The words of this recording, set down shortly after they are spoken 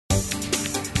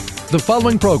The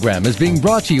following program is being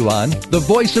brought to you on the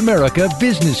Voice America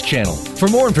Business Channel. For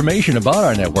more information about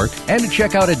our network and to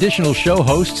check out additional show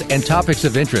hosts and topics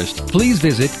of interest, please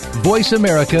visit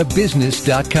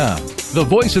voiceamericabusiness.com. The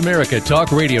Voice America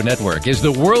Talk Radio Network is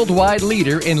the worldwide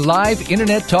leader in live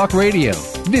Internet talk radio.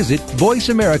 Visit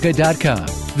voiceamerica.com.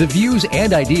 The views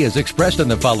and ideas expressed on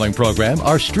the following program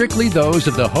are strictly those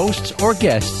of the hosts or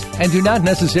guests and do not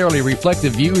necessarily reflect the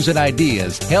views and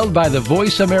ideas held by the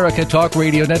Voice America Talk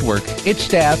Radio Network, its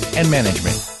staff, and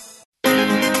management.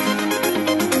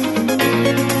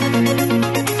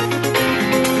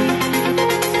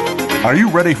 Are you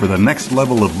ready for the next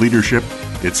level of leadership?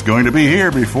 It's going to be here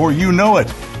before you know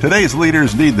it. Today's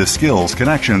leaders need the skills,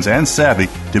 connections, and savvy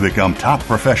to become top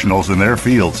professionals in their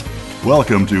fields.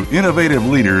 Welcome to Innovative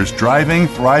Leaders Driving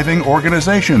Thriving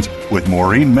Organizations with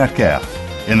Maureen Metcalf.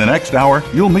 In the next hour,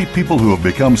 you'll meet people who have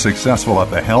become successful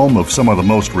at the helm of some of the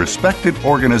most respected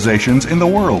organizations in the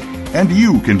world, and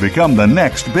you can become the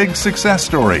next big success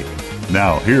story.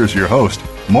 Now, here's your host,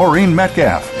 Maureen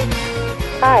Metcalf.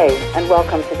 Hi, and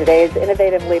welcome to today's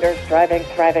Innovative Leaders Driving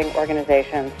Thriving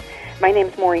Organizations. My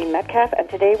name's Maureen Metcalf, and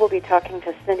today we'll be talking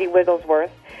to Cindy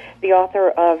Wigglesworth, the author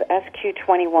of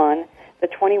SQ21, The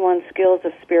 21 Skills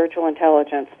of Spiritual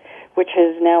Intelligence, which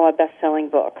is now a best-selling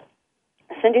book.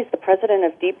 Cindy's the president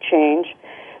of Deep Change,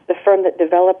 the firm that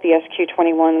developed the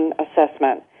SQ21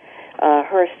 assessment.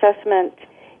 Her assessment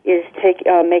is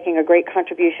making a great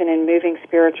contribution in moving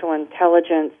spiritual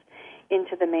intelligence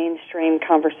into the mainstream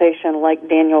conversation like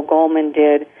Daniel Goleman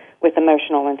did with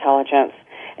emotional intelligence.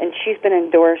 And she's been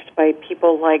endorsed by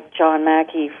people like John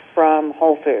Mackey from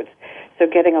Whole Foods, so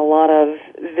getting a lot of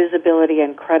visibility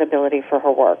and credibility for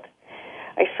her work.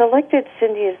 I selected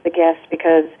Cindy as the guest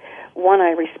because, one,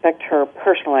 I respect her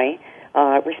personally,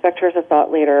 respect her as a thought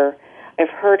leader. I've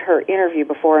heard her interview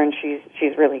before, and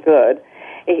she's really good.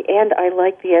 And I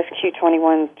like the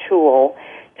SQ21 tool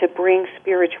to bring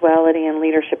spirituality and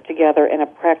leadership together in a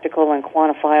practical and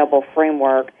quantifiable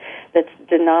framework that's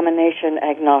denomination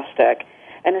agnostic.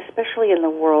 And especially in the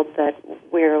world that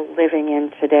we're living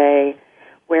in today,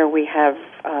 where we have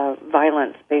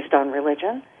violence based on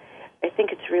religion, I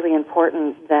think it's really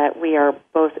important that we are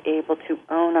both able to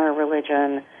own our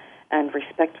religion and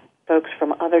respect folks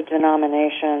from other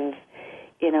denominations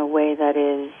in a way that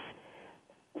is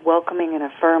welcoming and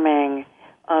affirming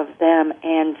of them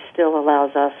and still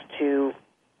allows us to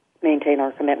maintain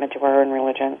our commitment to our own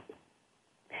religion.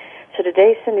 So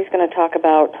today Cindy's going to talk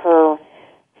about her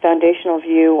foundational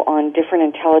view on different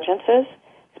intelligences,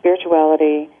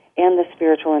 spirituality, and the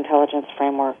spiritual intelligence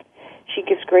framework. She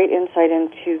gives great insight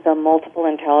into the multiple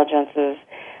intelligences,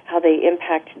 how they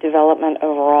impact development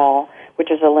overall, which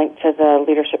is a link to the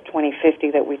Leadership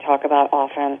 2050 that we talk about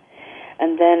often,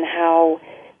 and then how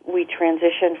we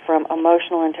transition from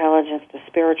emotional intelligence to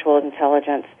spiritual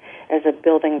intelligence as a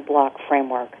building block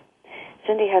framework.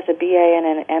 Cindy has a BA and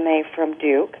an MA from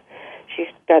Duke. She's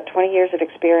got 20 years of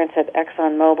experience at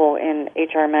ExxonMobil in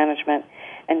HR management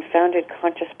and founded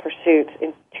Conscious Pursuits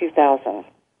in 2000.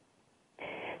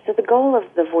 So the goal of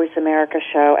the Voice America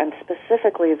show, and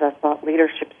specifically the Thought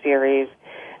Leadership series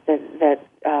that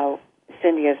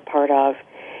Cindy is part of,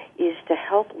 is to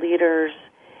help leaders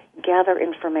gather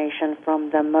information from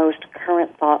the most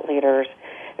current thought leaders.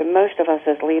 And most of us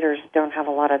as leaders don't have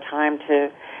a lot of time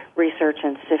to research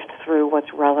and sift through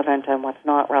what's relevant and what's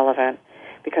not relevant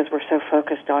because we're so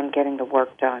focused on getting the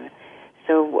work done.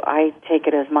 So I take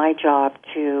it as my job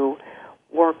to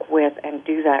work with and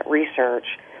do that research,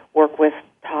 work with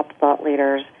top thought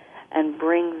leaders, and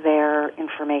bring their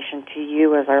information to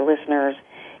you as our listeners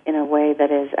in a way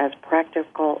that is as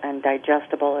practical and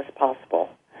digestible as possible.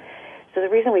 So the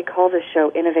reason we call this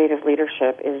show Innovative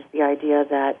Leadership is the idea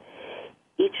that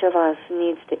each of us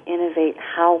needs to innovate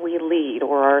how we lead,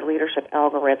 or our leadership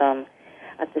algorithm,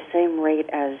 at the same rate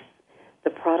as the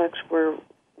products we're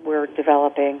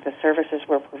developing, the services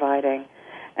we're providing,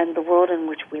 and the world in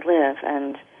which we live.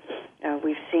 And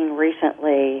we've seen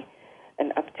recently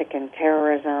an uptick in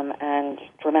terrorism and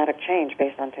dramatic change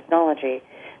based on technology.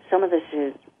 Some of this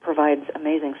provides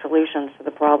amazing solutions to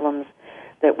the problems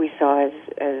that we saw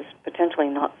as potentially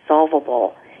not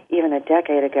solvable even a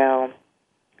decade ago,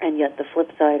 and yet the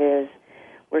flip side is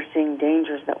we're seeing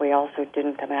dangers that we also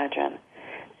didn't imagine.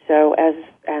 So as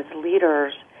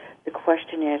leaders, the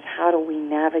question is, how do we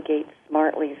navigate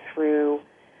smartly through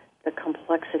the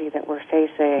complexity that we're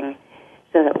facing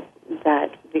so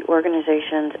that the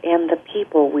organizations and the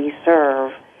people we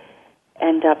serve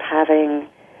end up having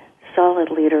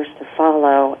solid leaders to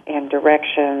follow and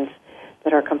directions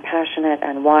that are compassionate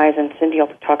and wise, and Cindy will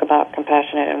talk about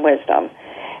compassionate and wisdom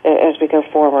as we go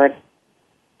forward.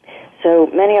 So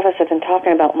many of us have been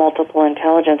talking about multiple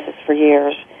intelligences for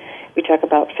years. We talk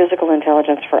about physical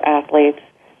intelligence for athletes,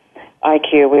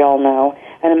 IQ, we all know,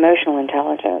 and emotional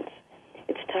intelligence.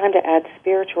 It's time to add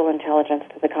spiritual intelligence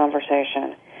to the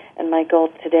conversation. And my goal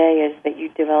today is that you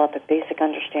develop a basic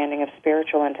understanding of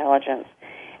spiritual intelligence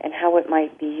and how it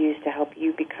might be used to help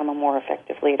you become a more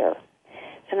effective leader.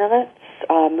 So now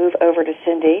let's move over to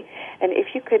Cindy. And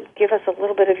if you could give us a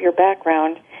little bit of your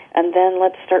background, and then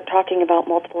let's start talking about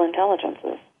multiple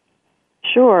intelligences.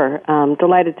 Sure.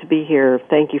 Delighted to be here.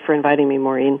 Thank you for inviting me,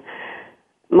 Maureen.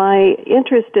 My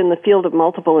interest in the field of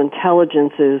multiple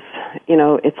intelligences,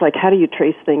 it's like, how do you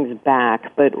trace things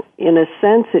back? But in a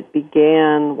sense, it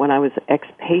began when I was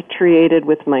expatriated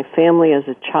with my family as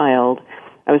a child.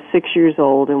 I was 6 years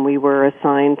old, and we were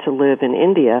assigned to live in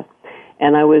India.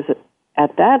 And I was,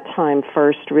 at that time,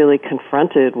 first really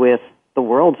confronted with the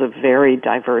world's a very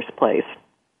diverse place.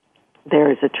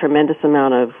 There is a tremendous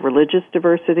amount of religious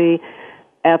diversity,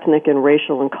 ethnic and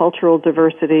racial and cultural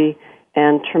diversity,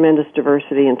 and tremendous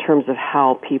diversity in terms of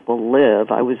how people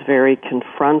live. I was very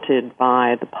confronted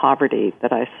by the poverty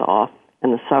that I saw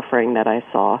and the suffering that I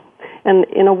saw. And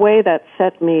in a way that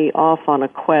set me off on a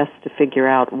quest to figure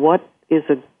out what is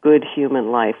a good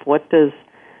human life. What does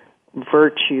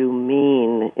virtue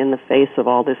mean in the face of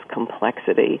all this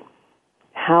complexity?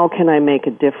 How can I make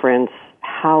a difference?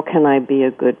 How can I be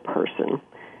a good person?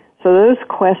 So those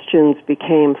questions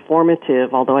became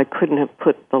formative, although I couldn't have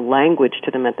put the language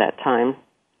to them at that time.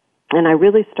 And I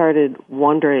really started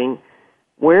wondering,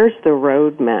 where's the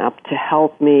roadmap to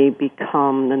help me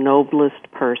become the noblest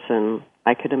person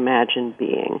I could imagine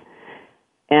being?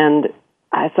 And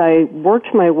as I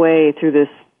worked my way through this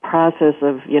process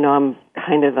of, I'm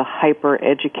kind of a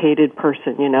hyper-educated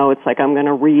person, it's like I'm going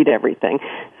to read everything.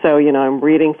 So, I'm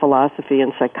reading philosophy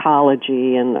and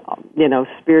psychology and,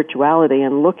 spirituality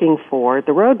and looking for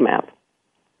the roadmap.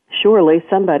 Surely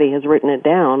somebody has written it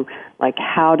down, like,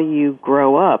 how do you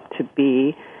grow up to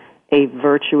be a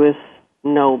virtuous,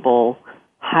 noble,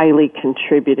 highly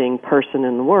contributing person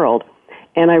in the world?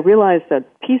 And I realized that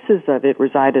pieces of it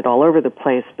resided all over the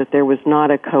place, but there was not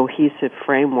a cohesive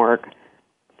framework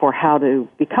for how to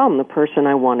become the person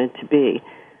I wanted to be.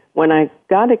 When I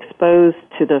got exposed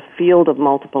to the field of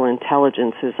multiple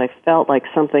intelligences, I felt like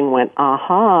something went,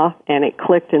 aha, and it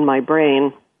clicked in my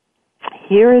brain.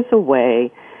 Here is a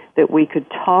way that we could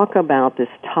talk about this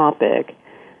topic,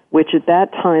 which at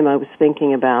that time I was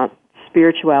thinking about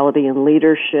spirituality and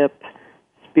leadership,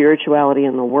 spirituality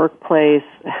in the workplace.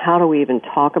 How do we even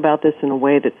talk about this in a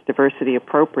way that's diversity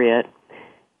appropriate?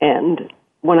 And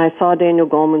when I saw Daniel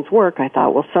Goleman's work, I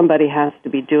thought, well, somebody has to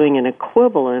be doing an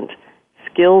equivalent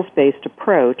skills-based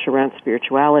approach around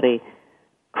spirituality.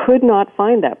 Could not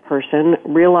find that person,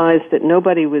 realized that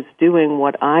nobody was doing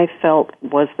what I felt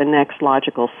was the next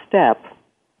logical step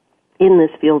in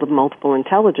this field of multiple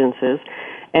intelligences.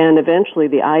 And eventually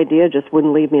the idea just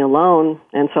wouldn't leave me alone,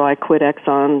 and so I quit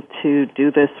Exxon to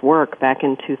do this work back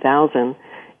in 2000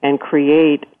 and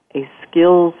create a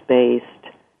skills-based,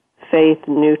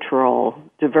 faith-neutral,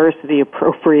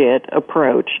 diversity-appropriate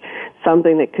approach,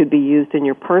 something that could be used in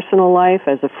your personal life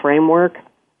as a framework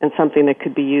and something that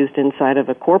could be used inside of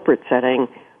a corporate setting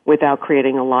without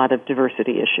creating a lot of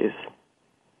diversity issues.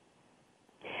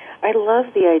 I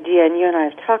love the idea, and you and I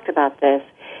have talked about this.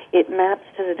 It maps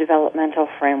to the developmental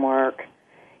framework.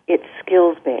 It's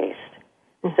skills-based.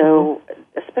 Mm-hmm. So,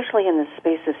 especially in the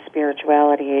space of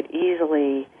spirituality, it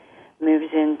easily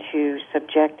moves into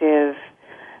subjective,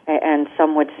 and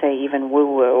some would say even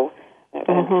woo-woo, and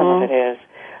some of it is.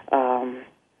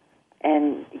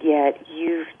 And yet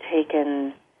you've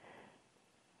taken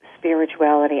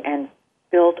spirituality and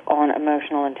built on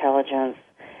emotional intelligence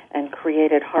and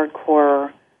created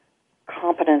hardcore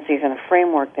competencies and a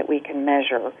framework that we can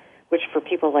measure, which for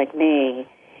people like me,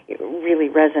 it really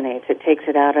resonates. It takes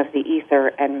it out of the ether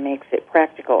and makes it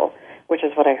practical, which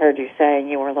is what I heard you say.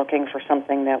 You were looking for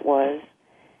something that was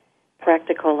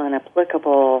practical and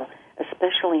applicable,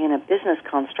 especially in a business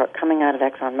construct coming out of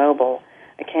ExxonMobil.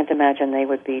 I can't imagine they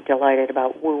would be delighted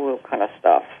about woo-woo kind of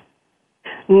stuff.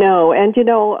 No, and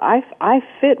I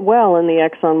fit well in the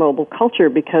ExxonMobil culture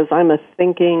because I'm a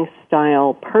thinking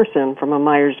style person from a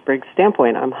Myers-Briggs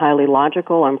standpoint. I'm highly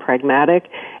logical, I'm pragmatic,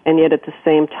 and yet at the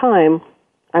same time,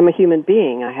 I'm a human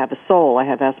being. I have a soul, I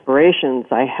have aspirations,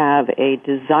 I have a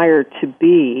desire to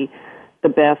be the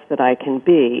best that I can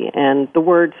be. And the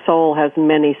word soul has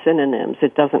many synonyms.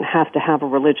 It doesn't have to have a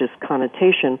religious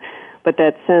connotation, but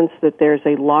that sense that there's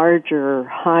a larger,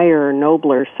 higher,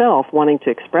 nobler self wanting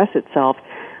to express itself.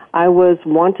 I was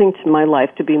wanting my life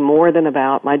to be more than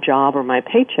about my job or my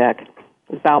paycheck,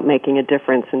 about making a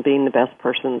difference and being the best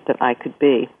person that I could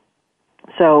be.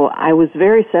 So I was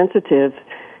very sensitive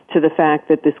to the fact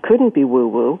that this couldn't be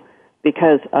woo-woo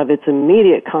because of its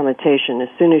immediate connotation. As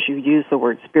soon as you use the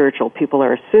word spiritual, people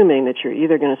are assuming that you're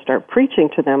either going to start preaching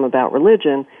to them about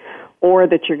religion or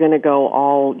that you're going to go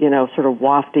all, sort of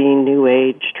wafting, new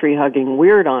age, tree-hugging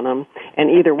weird on them, and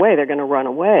either way, they're going to run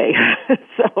away.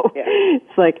 So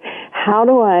It's like, how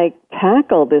do I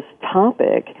tackle this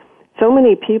topic? So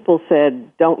many people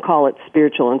said, don't call it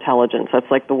spiritual intelligence. That's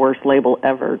like the worst label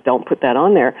ever. Don't put that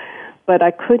on there. But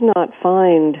I could not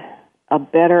find a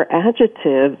better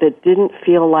adjective that didn't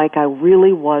feel like I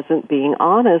really wasn't being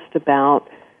honest about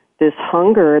this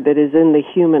hunger that is in the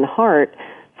human heart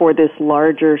for this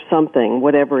larger something,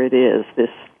 whatever it is. This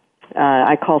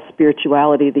I call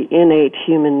spirituality the innate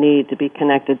human need to be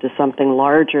connected to something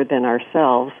larger than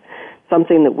ourselves,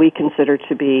 something that we consider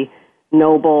to be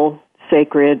noble,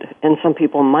 sacred, and some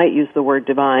people might use the word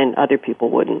divine, other people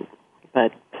wouldn't.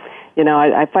 But,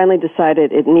 I finally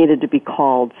decided it needed to be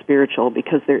called spiritual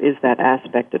because there is that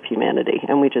aspect of humanity,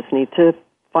 and we just need to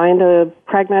find a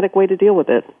pragmatic way to deal with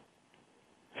it.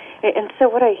 And so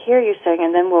what I hear you saying,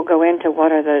 and then we'll go into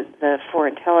what are the four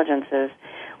intelligences,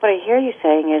 what I hear you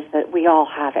saying is that we all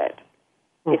have it.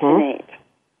 It's innate.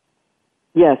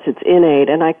 Yes, it's innate.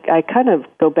 And I kind of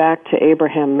go back to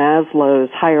Abraham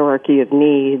Maslow's hierarchy of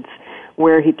needs,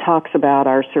 where he talks about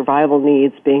our survival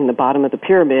needs being the bottom of the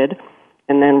pyramid,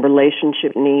 and then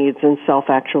relationship needs and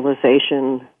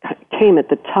self-actualization came at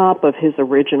the top of his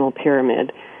original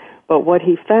pyramid. But what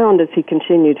he found as he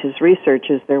continued his research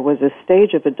is there was a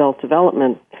stage of adult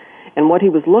development, and what he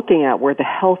was looking at were the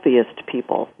healthiest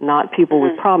people, not people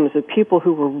with problems, but people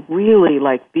who were really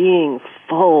like being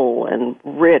full and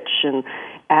rich and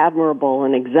admirable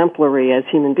and exemplary as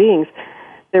human beings.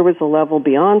 There was a level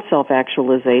beyond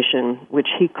self-actualization, which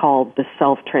he called the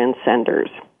self-transcenders.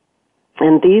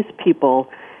 And these people,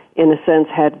 in a sense,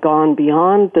 had gone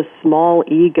beyond the small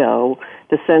ego,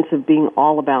 the sense of being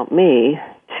all about me,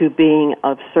 to being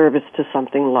of service to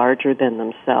something larger than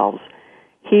themselves.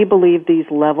 He believed these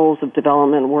levels of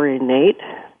development were innate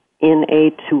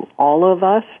to all of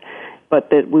us, but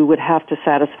that we would have to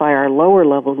satisfy our lower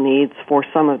level needs for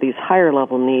some of these higher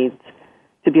level needs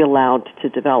to be allowed to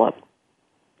develop.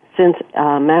 Since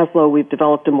Maslow, we've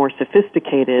developed a more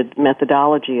sophisticated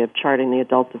methodology of charting the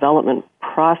adult development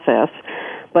process,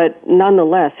 but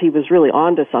nonetheless, he was really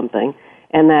onto something.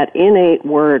 And that innate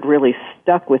word really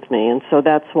stuck with me, and so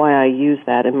that's why I use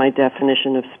that in my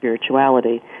definition of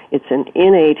spirituality. It's an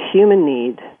innate human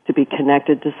need to be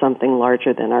connected to something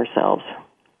larger than ourselves.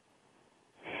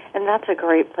 And that's a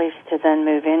great place to then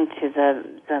move into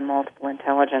the multiple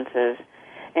intelligences.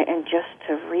 And just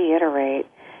to reiterate,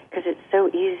 because it's so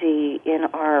easy in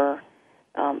our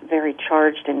very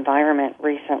charged environment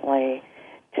recently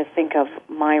to think of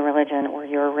my religion or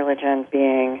your religion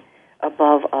being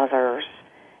above others,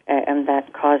 and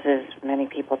that causes many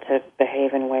people to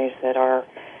behave in ways that are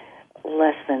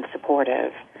less than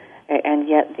supportive. And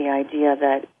yet the idea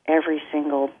that every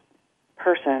single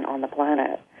person on the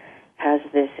planet has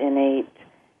this innate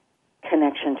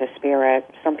connection to spirit.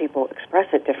 Some people express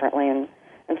it differently, and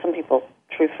some people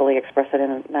truthfully express it in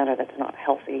a manner that's not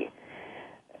healthy.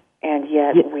 And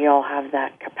yet we all have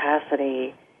that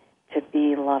capacity to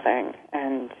be loving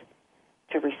and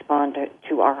to respond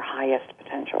to our highest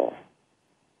potential.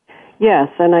 Yes,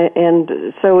 and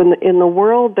so in the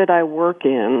world that I work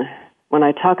in, when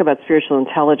I talk about spiritual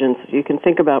intelligence, you can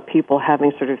think about people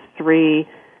having sort of three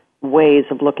ways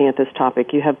of looking at this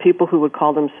topic. You have people who would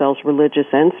call themselves religious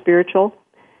and spiritual.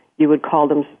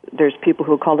 There's people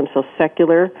who would call themselves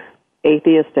secular,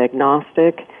 atheist,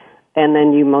 agnostic, and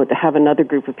then you might have another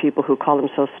group of people who call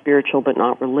themselves spiritual but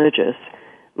not religious.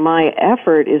 My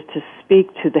effort is to speak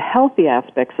to the healthy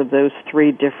aspects of those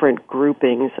three different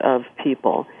groupings of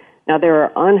people. Now, there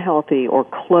are unhealthy or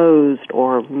closed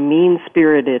or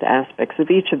mean-spirited aspects of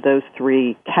each of those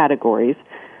three categories,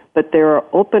 but there are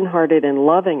open-hearted and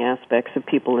loving aspects of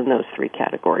people in those three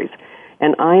categories.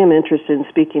 And I am interested in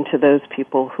speaking to those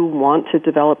people who want to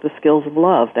develop the skills of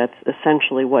love. That's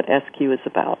essentially what SQ is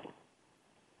about.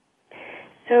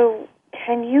 So,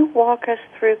 can you walk us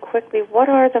through quickly what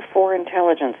are the four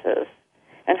intelligences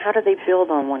and how do they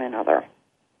build on one another?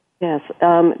 Yes,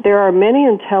 there are many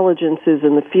intelligences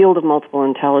in the field of multiple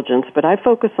intelligence, but I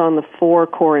focus on the four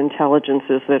core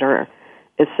intelligences that are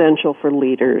essential for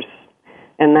leaders.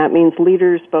 And that means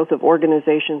leaders both of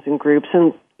organizations and groups,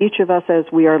 and each of us as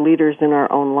we are leaders in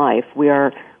our own life. We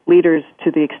are leaders to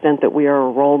the extent that we are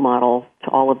a role model to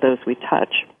all of those we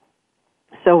touch.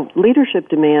 So leadership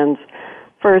demands,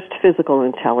 first, physical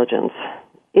intelligence.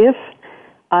 If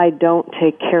I don't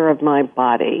take care of my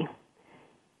body,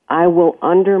 I will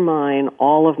undermine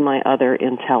all of my other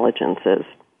intelligences.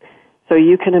 So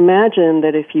you can imagine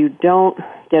that if you don't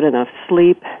get enough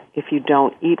sleep, if you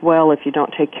don't eat well, if you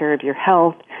don't take care of your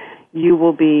health, you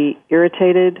will be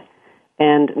irritated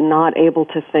and not able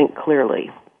to think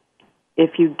clearly.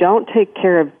 If you don't take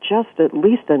care of just at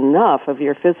least enough of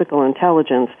your physical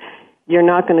intelligence, you're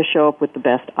not going to show up with the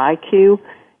best IQ,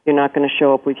 you're not going to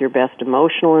show up with your best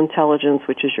emotional intelligence,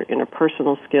 which is your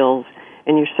interpersonal skills,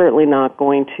 and you're certainly not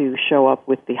going to show up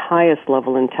with the highest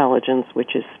level intelligence,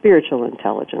 which is spiritual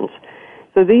intelligence.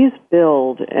 So these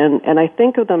build, and I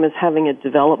think of them as having a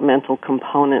developmental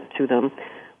component to them,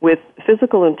 with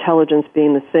physical intelligence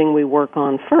being the thing we work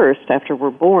on first after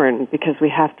we're born, because we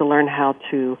have to learn how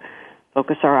to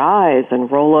focus our eyes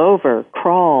and roll over,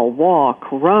 crawl,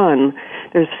 walk, run.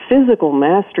 There's physical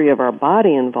mastery of our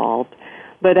body involved.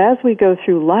 But as we go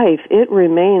through life, it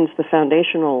remains the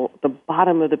foundational, the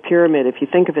bottom of the pyramid, if you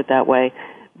think of it that way,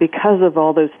 because of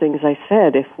all those things I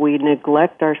said. If we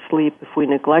neglect our sleep, if we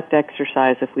neglect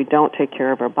exercise, if we don't take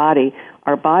care of our body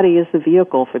is the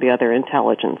vehicle for the other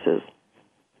intelligences.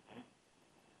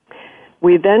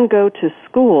 We then go to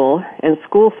school, and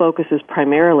school focuses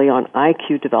primarily on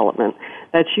IQ development.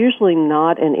 That's usually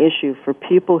not an issue for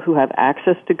people who have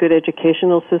access to good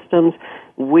educational systems.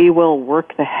 We will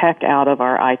work the heck out of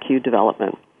our IQ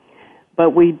development.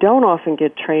 But we don't often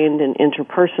get trained in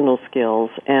interpersonal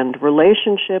skills, and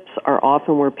relationships are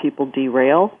often where people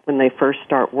derail when they first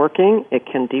start working. It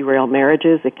can derail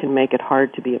marriages. It can make it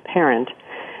hard to be a parent.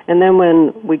 And then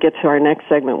when we get to our next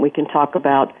segment, we can talk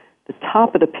about the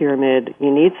top of the pyramid.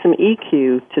 You need some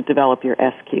EQ to develop your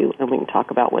SQ, and we can talk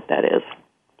about what that is.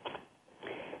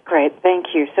 Great,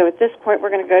 thank you. So at this point, we're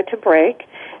going to go to break.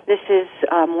 This is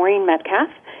Maureen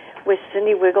Metcalf with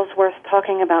Cindy Wigglesworth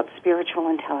talking about spiritual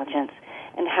intelligence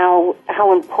and how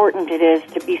important it is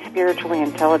to be spiritually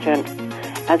intelligent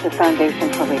as a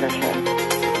foundation for leadership.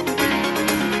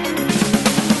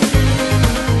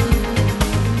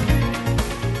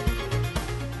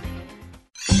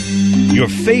 Your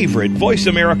favorite Voice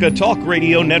America Talk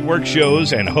Radio Network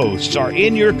shows and hosts are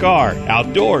in your car,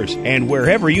 outdoors, and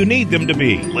wherever you need them to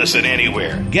be. Listen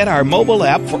anywhere. Get our mobile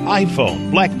app for iPhone,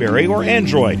 BlackBerry, or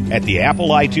Android at the Apple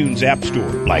iTunes App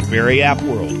Store, BlackBerry App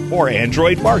World, or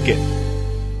Android Market.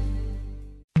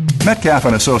 Metcalf &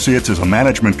 Associates is a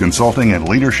management consulting and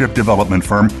leadership development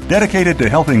firm dedicated to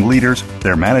helping leaders,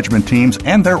 their management teams,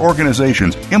 and their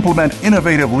organizations implement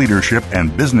innovative leadership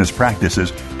and business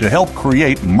practices to help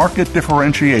create market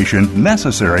differentiation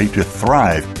necessary to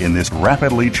thrive in this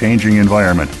rapidly changing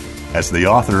environment. As the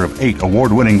author of 8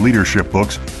 award-winning leadership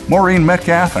books, Maureen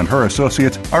Metcalf and her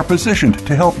associates are positioned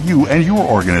to help you and your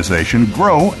organization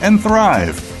grow and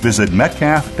thrive. Visit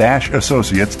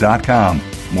metcalf-associates.com.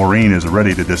 Maureen is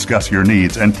ready to discuss your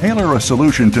needs and tailor a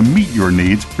solution to meet your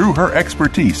needs through her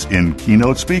expertise in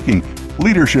keynote speaking,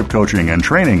 leadership coaching and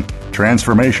training,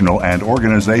 transformational and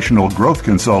organizational growth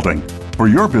consulting. For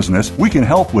your business, we can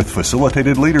help with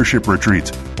facilitated leadership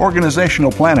retreats,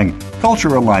 organizational planning,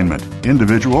 culture alignment,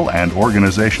 individual and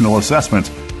organizational assessments,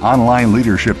 online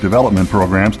leadership development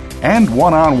programs, and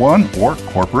one-on-one or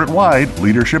corporate-wide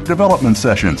leadership development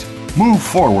sessions. Move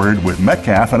forward with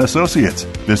Metcalf & Associates.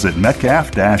 Visit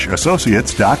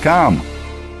metcalf-associates.com.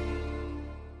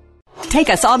 Take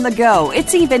us on the go.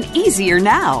 It's even easier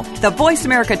now. The Voice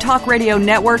America Talk Radio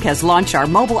Network has launched our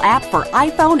mobile app for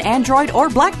iPhone, Android, or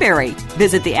BlackBerry.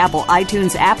 Visit the Apple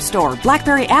iTunes App Store,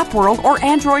 BlackBerry App World, or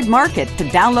Android Market to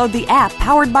download the app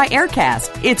powered by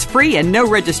Aircast. It's free and no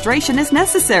registration is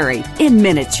necessary. In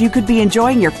minutes, you could be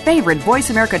enjoying your favorite Voice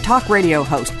America Talk Radio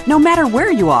host, no matter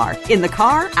where you are, in the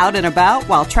car, out and about,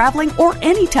 while traveling, or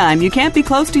anytime you can't be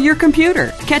close to your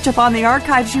computer. Catch up on the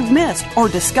archives you've missed or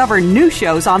discover new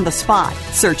shows on the spot.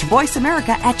 Search Voice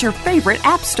America at your favorite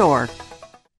app store.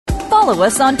 Follow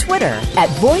us on Twitter at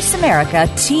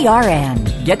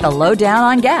VoiceAmericaTRN. Get the lowdown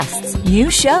on guests, new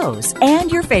shows,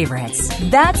 and your favorites.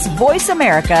 That's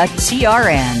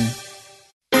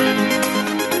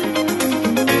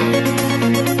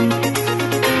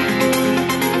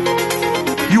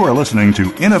VoiceAmericaTRN. You are listening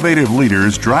to Innovative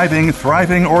Leaders Driving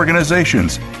Thriving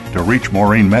Organizations. To reach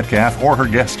Maureen Metcalf or her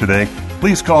guest today,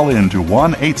 please call in to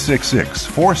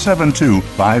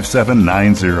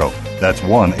 1-866-472-5790. That's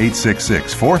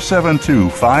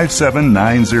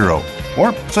 1-866-472-5790.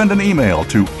 Or send an email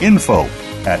to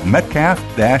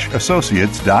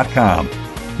info@metcalf-associates.com.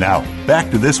 Now,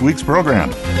 back to this week's program.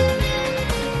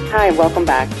 Hi, welcome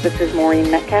back. This is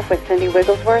Maureen Metcalf with Cindy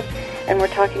Wigglesworth, and we're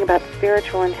talking about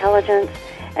spiritual intelligence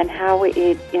and how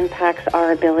it impacts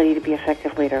our ability to be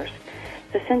effective leaders.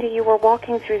 So, Cindy, you were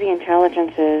walking through the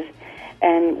intelligences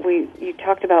And you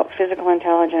talked about physical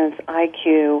intelligence,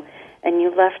 IQ, and you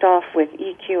left off with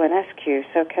EQ and SQ.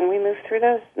 So can we move through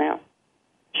those now?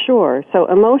 Sure. So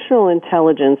emotional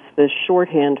intelligence, the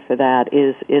shorthand for that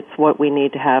is it's what we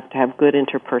need to have good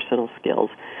interpersonal skills.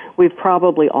 We've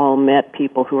probably all met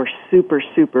people who are super,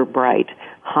 super bright,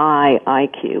 high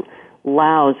IQ,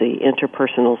 lousy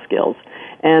interpersonal skills.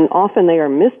 And often they are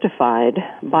mystified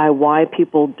by why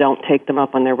people don't take them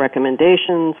up on their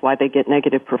recommendations, why they get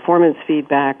negative performance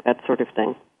feedback, that sort of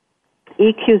thing.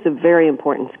 EQ is a very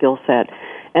important skill set,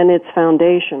 and it's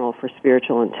foundational for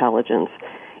spiritual intelligence.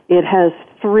 It has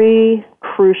three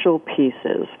crucial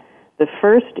pieces. The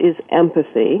first is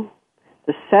empathy.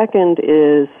 The second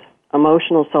is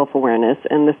emotional self-awareness.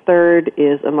 And the third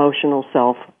is emotional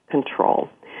self-control.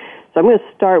 So I'm going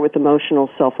to start with emotional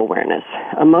self-awareness.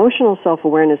 Emotional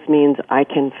self-awareness means I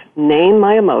can name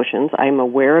my emotions. I'm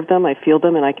aware of them, I feel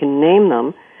them, and I can name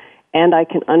them, and I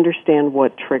can understand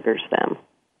what triggers them.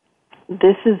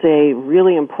 This is a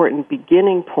really important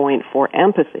beginning point for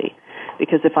empathy,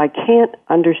 because if I can't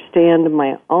understand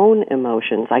my own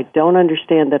emotions, I don't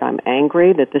understand that I'm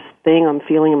angry, that this thing I'm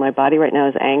feeling in my body right now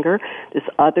is anger, this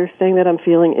other thing that I'm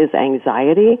feeling is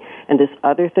anxiety, and this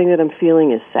other thing that I'm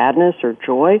feeling is sadness or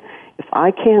joy. If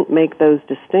I can't make those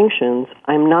distinctions,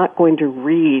 I'm not going to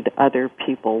read other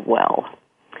people well.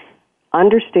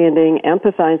 Understanding,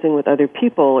 empathizing with other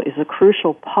people is a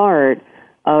crucial part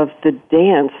of the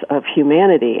dance of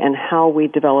humanity and how we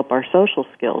develop our social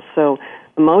skills. So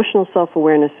emotional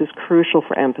self-awareness is crucial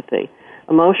for empathy.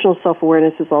 Emotional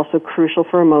self-awareness is also crucial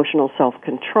for emotional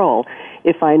self-control.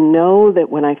 If I know that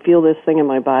when I feel this thing in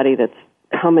my body that's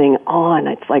coming on,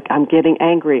 it's like I'm getting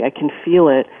angry, I can feel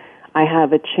it, I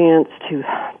have a chance to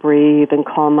breathe and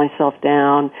calm myself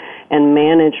down and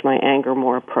manage my anger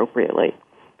more appropriately.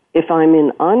 If I'm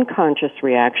in unconscious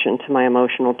reaction to my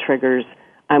emotional triggers,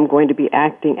 I'm going to be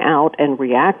acting out and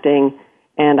reacting,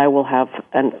 and I will have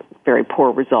a very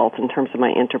poor result in terms of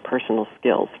my interpersonal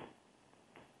skills.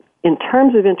 In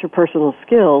terms of interpersonal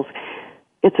skills,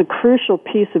 it's a crucial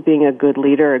piece of being a good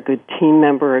leader, a good team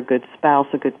member, a good spouse,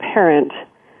 a good parent,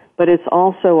 but it's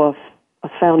also a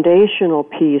foundational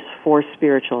piece for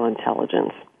spiritual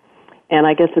intelligence. And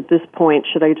I guess at this point,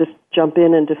 should I just jump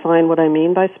in and define what I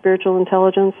mean by spiritual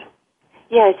intelligence?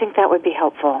 Yeah, I think that would be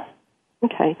helpful.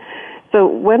 Okay. So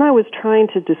when I was trying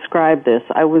to describe this,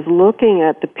 I was looking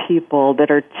at the people that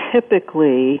are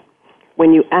typically,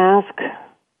 when you ask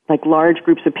like large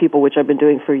groups of people, which I've been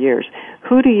doing for years,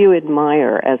 who do you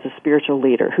admire as a spiritual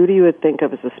leader? Who do you think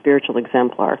of as a spiritual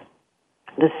exemplar?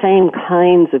 The same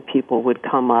kinds of people would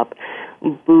come up: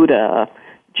 Buddha,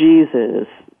 Jesus,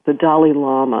 the Dalai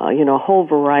Lama, a whole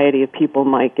variety of people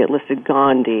might get listed.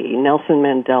 Gandhi, Nelson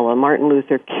Mandela, Martin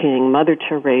Luther King, Mother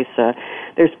Teresa.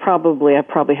 I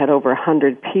probably had over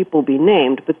 100 people be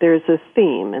named, but there's a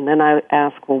theme. And then I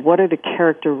ask, well, what are the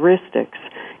characteristics?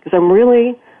 Because I'm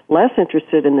really less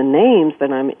interested in the names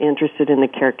than I'm interested in the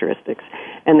characteristics.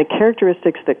 And the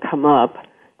characteristics that come up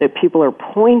that people are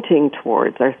pointing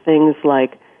towards are things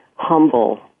like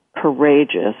humble,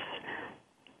 courageous,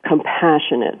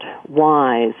 compassionate,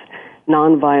 wise,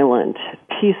 nonviolent,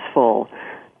 peaceful,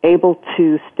 able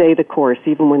to stay the course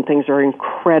even when things are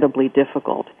incredibly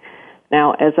difficult.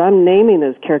 Now, as I'm naming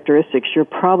those characteristics, you're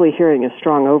probably hearing a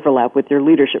strong overlap with your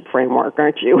leadership framework,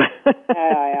 aren't you?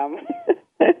 I am.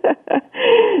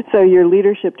 So your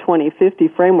Leadership 2050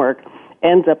 framework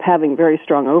ends up having very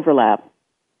strong overlap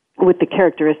with the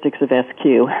characteristics of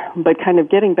SQ. But kind of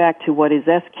getting back to what is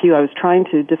SQ, I was trying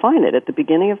to define it. At the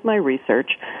beginning of my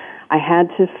research, I had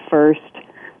to first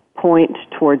point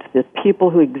towards the people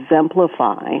who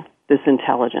exemplify this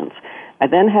intelligence. I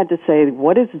then had to say,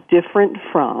 what is different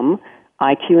from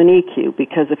IQ and EQ?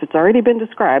 Because if it's already been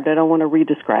described, I don't want to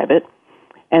re-describe it.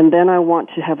 And then I want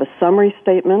to have a summary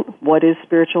statement, what is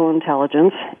spiritual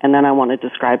intelligence, and then I want to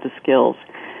describe the skills.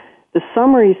 The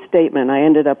summary statement I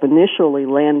ended up initially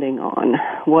landing on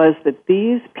was that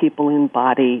these people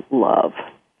embody love.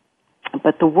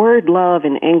 But the word love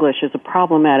in English is a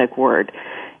problematic word.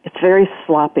 It's very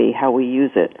sloppy how we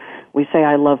use it. We say,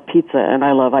 I love pizza, and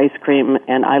I love ice cream,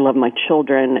 and I love my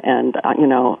children, and,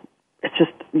 it's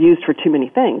just used for too many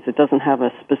things. It doesn't have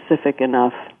a specific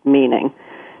enough meaning.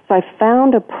 So I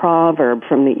found a proverb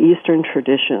from the Eastern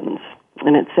traditions,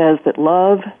 and it says that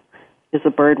love is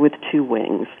a bird with two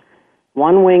wings.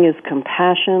 One wing is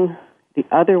compassion, the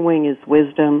other wing is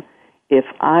wisdom. If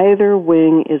either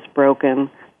wing is broken,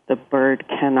 the bird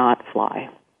cannot fly.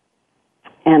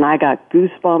 And I got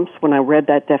goosebumps when I read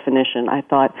that definition. I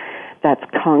thought that's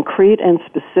concrete and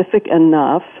specific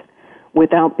enough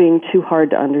without being too hard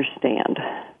to understand.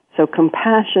 So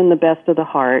compassion, the best of the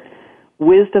heart,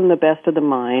 wisdom, the best of the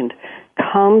mind,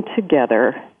 come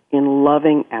together in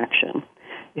loving action.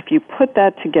 If you put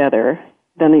that together,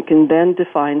 then you can then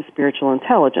define spiritual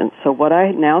intelligence. So what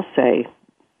I now say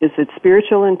is that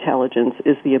spiritual intelligence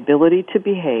is the ability to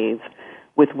behave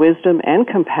with wisdom and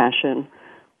compassion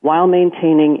while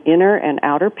maintaining inner and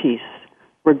outer peace,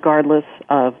 regardless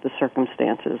of the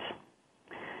circumstances.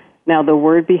 Now, the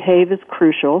word behave is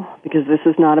crucial because this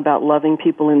is not about loving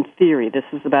people in theory. This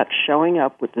is about showing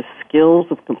up with the skills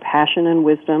of compassion and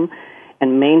wisdom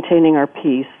and maintaining our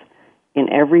peace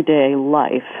in everyday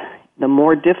life. The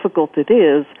more difficult it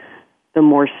is, the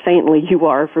more saintly you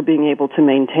are for being able to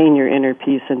maintain your inner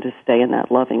peace and to stay in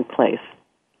that loving place.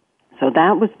 So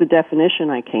that was the definition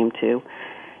I came to.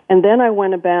 And then I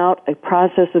went about a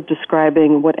process of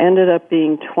describing what ended up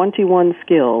being 21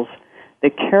 skills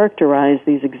that characterize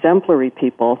these exemplary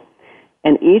people.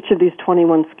 And each of these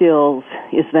 21 skills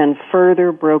is then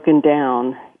further broken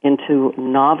down into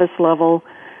novice level,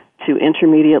 to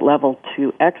intermediate level,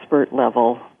 to expert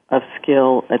level of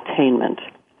skill attainment.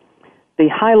 The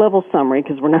high-level summary,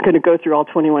 because we're not going to go through all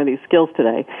 21 of these skills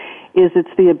today, is it's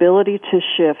the ability to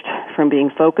shift from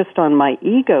being focused on my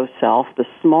ego self, the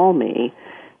small me,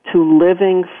 to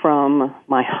living from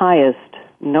my highest,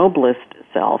 noblest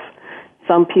self.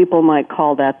 Some people might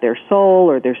call that their soul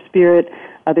or their spirit.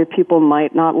 Other people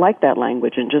might not like that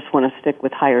language and just want to stick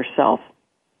with higher self.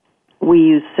 We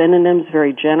use synonyms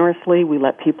very generously. We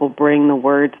let people bring the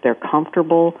words they're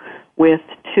comfortable with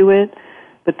to it.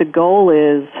 But the goal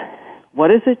is, what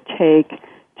does it take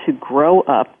to grow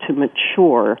up, to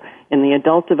mature in the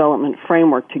adult development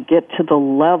framework to get to the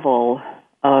level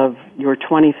of your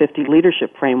 2050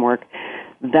 leadership framework,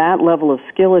 that level of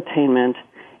skill attainment,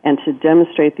 and to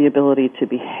demonstrate the ability to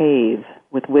behave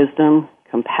with wisdom,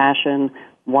 compassion,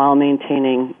 while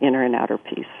maintaining inner and outer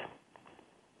peace.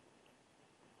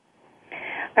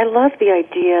 I love the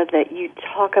idea that you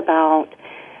talk about,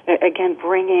 again,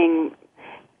 bringing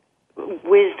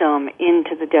wisdom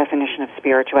into the definition of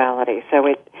spirituality. So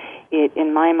it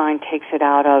in my mind, takes it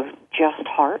out of just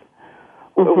heart,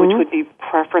 which would be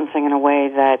preferencing in a way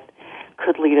that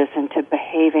could lead us into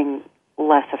behaving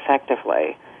less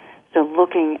effectively. So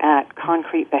looking at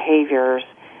concrete behaviors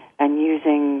and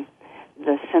using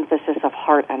the synthesis of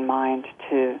heart and mind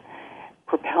to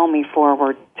propel me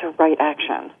forward to right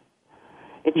action.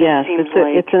 It just seems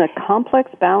it's a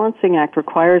complex balancing act,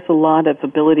 requires a lot of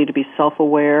ability to be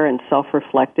self-aware and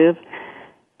self-reflective,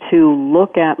 to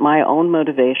look at my own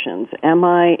motivations. Am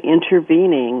I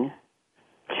intervening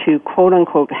to,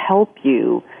 quote-unquote, help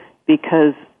you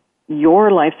because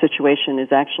your life situation is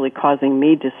actually causing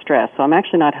me distress? So I'm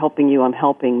actually not helping you, I'm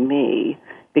helping me,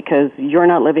 because you're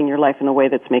not living your life in a way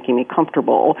that's making me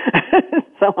comfortable.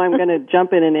 So I'm going to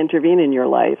jump in and intervene in your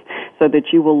life so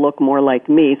that you will look more like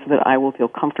me, so that I will feel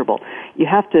comfortable. You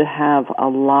have to have a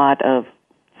lot of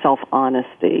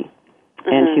self-honesty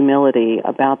and humility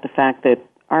about the fact that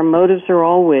our motives are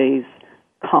always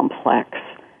complex.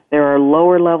 There are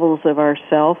lower levels of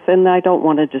ourself, and I don't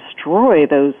want to destroy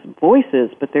those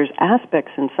voices, but there's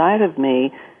aspects inside of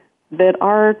me that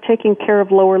are taking care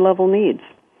of lower level needs.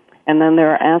 And then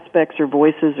there are aspects or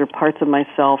voices or parts of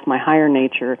myself, my higher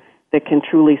nature, that can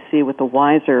truly see with a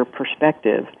wiser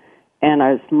perspective and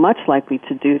are much likely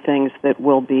to do things that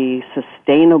will be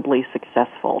sustainably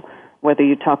successful, whether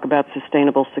you talk about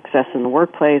sustainable success in the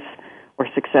workplace or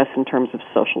success in terms of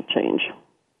social change.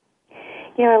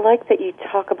 Yeah, I like that you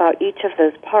talk about each of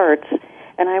those parts,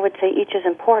 and I would say each is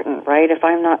important, right? If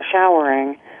I'm not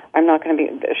showering, I'm not going to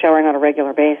be showering on a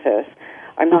regular basis.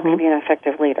 I'm not going to be an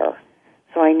effective leader.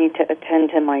 So I need to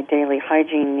attend to my daily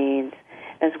hygiene needs,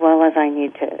 as well as I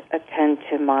need to attend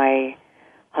to my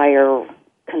higher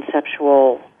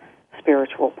conceptual,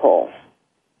 spiritual pull.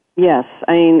 Yes,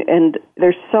 I mean, and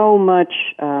there's so much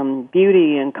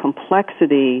beauty and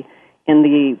complexity in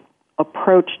the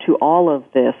approach to all of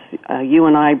this. You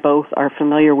and I both are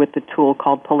familiar with the tool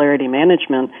called polarity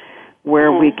management,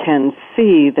 where we can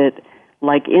see that,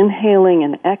 like inhaling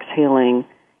and exhaling,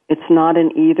 it's not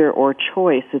an either-or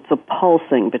choice. It's a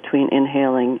pulsing between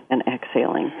inhaling and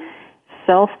exhaling.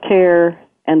 Self-care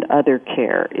and other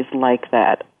care is like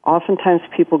that. Oftentimes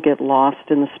people get lost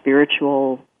in the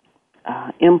spiritual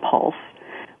impulse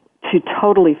to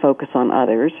totally focus on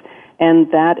others,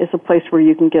 and that is a place where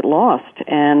you can get lost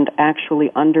and actually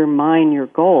undermine your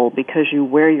goal because you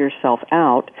wear yourself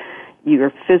out.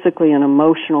 You're physically and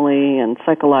emotionally and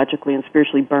psychologically and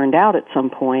spiritually burned out at some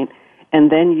point,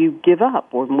 and then you give up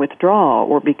or withdraw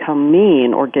or become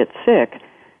mean or get sick.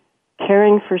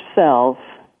 Caring for self,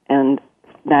 and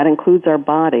that includes our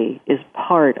body, is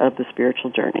part of the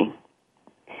spiritual journey.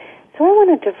 So I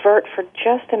want to divert for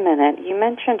just a minute. You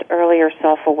mentioned earlier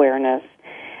self-awareness,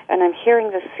 and I'm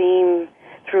hearing the theme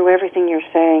through everything you're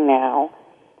saying now.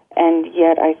 And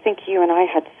yet I think you and I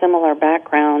had similar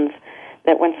backgrounds,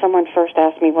 that when someone first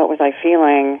asked me what was I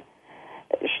feeling,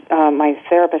 my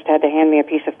therapist had to hand me a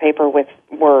piece of paper with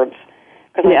words,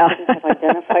 because I couldn't have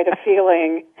identified a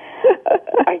feeling.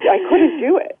 I couldn't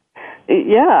do it.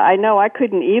 Yeah, I know. I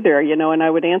couldn't either, and I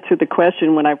would answer the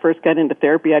question when I first got into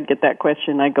therapy. I'd get that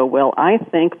question. I'd go, well, I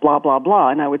think blah, blah, blah,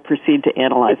 and I would proceed to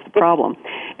analyze the problem.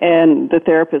 And the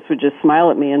therapist would just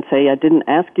smile at me and say, I didn't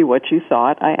ask you what you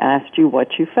thought. I asked you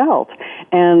what you felt.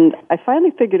 And I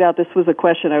finally figured out this was a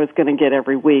question I was going to get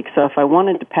every week. So if I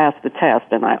wanted to pass the test,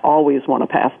 and I always want to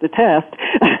pass the test,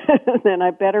 then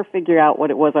I better figure out what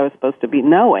it was I was supposed to be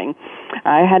knowing.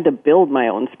 I had to build my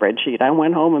own spreadsheet. I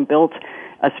went home and built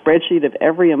a spreadsheet of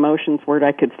every emotions word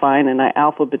I could find, and I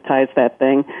alphabetized that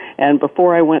thing. And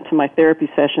before I went to my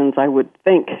therapy sessions, I would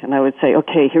think, and I would say,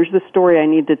 okay, here's the story I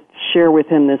need to share with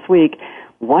him this week.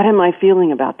 What am I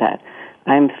feeling about that?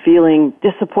 I'm feeling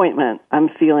disappointment. I'm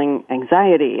feeling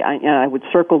anxiety. I would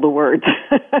circle the words.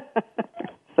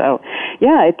 So,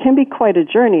 yeah, it can be quite a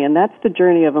journey, and that's the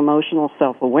journey of emotional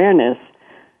self-awareness,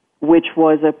 which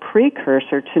was a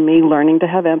precursor to me learning to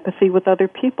have empathy with other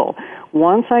people.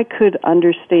 Once I could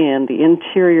understand the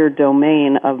interior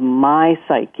domain of my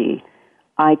psyche,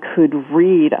 I could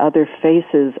read other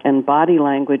faces and body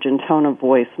language and tone of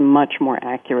voice much more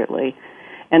accurately.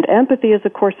 And empathy is,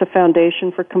 of course, a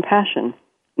foundation for compassion.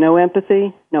 No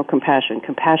empathy, no compassion.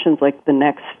 Compassion's like the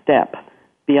next step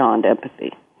beyond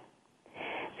empathy.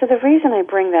 So the reason I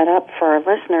bring that up for our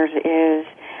listeners is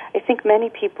I think many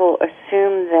people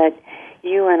assume that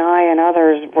you and I and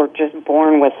others were just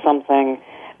born with something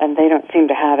and they don't seem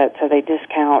to have it, so they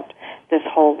discount this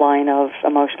whole line of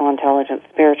emotional intelligence,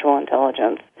 spiritual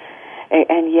intelligence.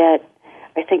 And yet,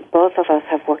 I think both of us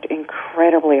have worked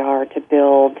incredibly hard to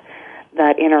build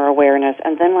that inner awareness.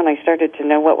 And then when I started to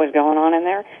know what was going on in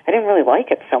there, I didn't really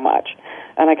like it so much.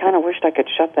 And I kind of wished I could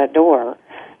shut that door,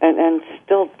 and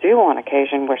still do on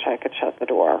occasion wish I could shut the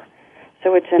door.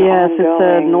 So it's an ongoing...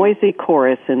 It's a noisy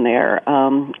chorus in there.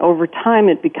 Over time,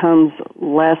 it becomes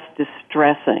less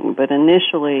distressing, but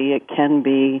initially it can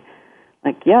be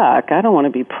like, yuck, I don't want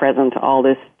to be present to all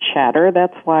this chatter.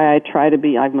 That's why I try to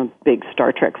be... I'm a big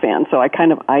Star Trek fan, so I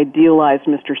kind of idealized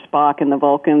Mr. Spock and the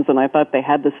Vulcans, and I thought they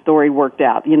had the story worked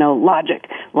out. Logic.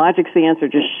 Logic's the answer.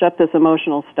 Just shut this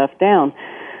emotional stuff down.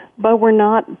 But we're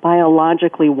not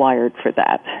biologically wired for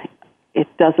that. It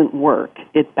doesn't work.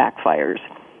 It backfires.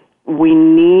 We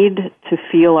need to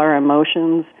feel our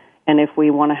emotions, and if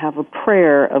we want to have a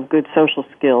prayer of good social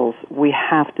skills, we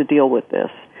have to deal with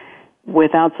this.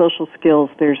 Without social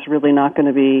skills, there's really not going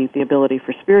to be the ability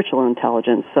for spiritual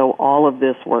intelligence, so all of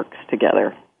this works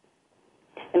together.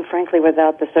 And frankly,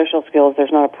 without the social skills,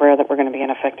 there's not a prayer that we're going to be an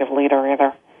effective leader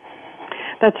either.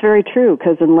 That's very true,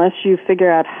 because unless you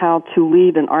figure out how to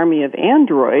lead an army of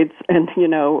androids, and,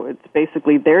 it's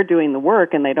basically they're doing the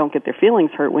work and they don't get their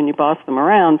feelings hurt when you boss them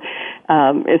around,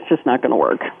 it's just not going to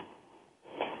work.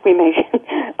 We may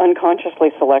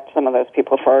unconsciously select some of those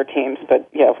people for our teams, but,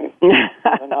 yeah, we've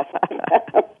not enough.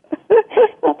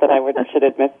 Not that I should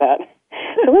admit that.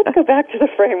 So let's go back to the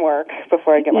framework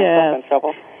before I get myself in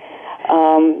trouble.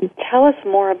 Tell us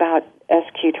more about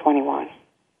SQ21.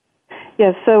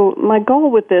 Yes, so my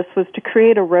goal with this was to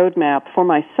create a roadmap for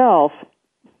myself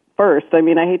first. I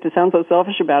mean, I hate to sound so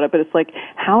selfish about it, but it's like,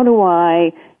 how do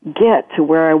I get to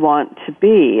where I want to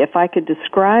be? If I could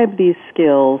describe these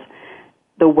skills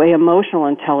the way emotional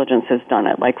intelligence has done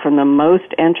it, like from the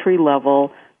most entry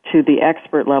level to the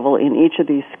expert level in each of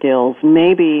these skills,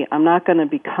 maybe I'm not going to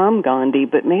become Gandhi,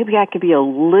 but maybe I could be a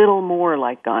little more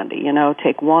like Gandhi,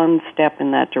 take one step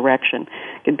in that direction.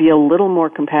 Could be a little more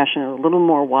compassionate, a little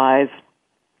more wise,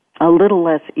 a little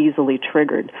less easily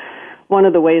triggered. One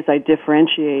of the ways I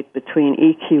differentiate between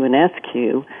EQ and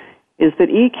SQ is that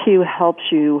EQ helps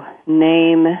you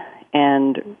name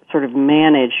and sort of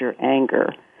manage your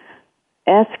anger.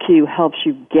 SQ helps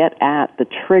you get at the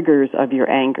triggers of your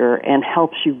anger and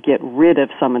helps you get rid of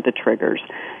some of the triggers.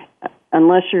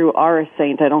 Unless you are a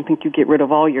saint, I don't think you get rid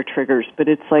of all your triggers, but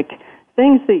it's like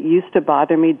things that used to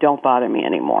bother me don't bother me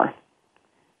anymore.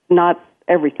 Not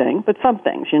everything, but some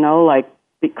things, like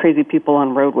crazy people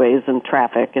on roadways and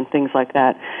traffic and things like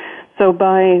that. So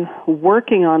by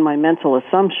working on my mental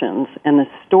assumptions and the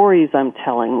stories I'm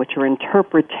telling, which are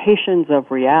interpretations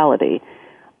of reality,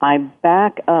 I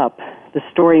back up the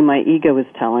story my ego is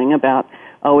telling about,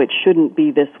 oh, it shouldn't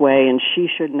be this way, and she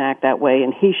shouldn't act that way,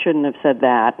 and he shouldn't have said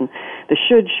that, and the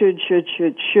should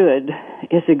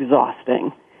is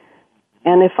exhausting.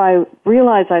 And if I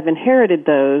realize I've inherited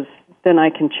those, then I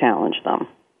can challenge them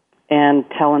and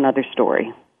tell another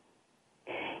story.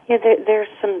 Yeah, there's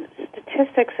some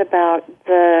statistics about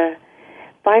the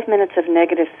 5 minutes of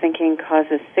negative thinking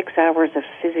causes 6 hours of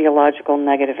physiological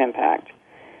negative impact.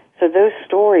 So those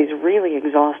stories really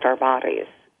exhaust our bodies.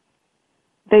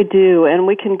 They do, and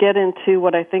we can get into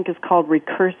what I think is called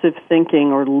recursive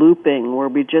thinking or looping, where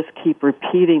we just keep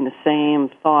repeating the same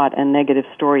thought and negative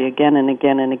story again and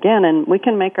again and again, and we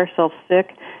can make ourselves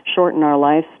sick, shorten our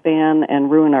lifespan,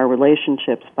 and ruin our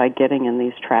relationships by getting in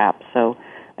these traps. So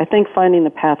I think finding the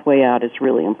pathway out is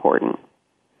really important.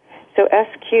 So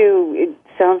SQ, it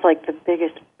sounds like the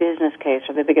biggest business case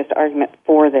or the biggest argument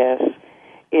for this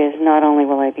is not only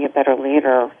will I be a better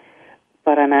leader,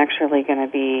 but I'm actually going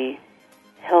to be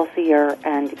healthier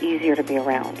and easier to be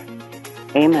around.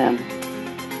 Amen.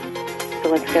 So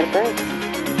let's get a break.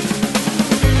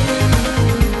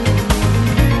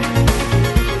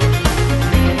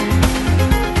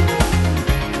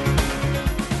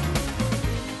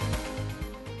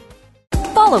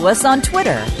 Follow us on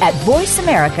Twitter at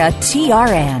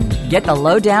VoiceAmericaTRN. Get the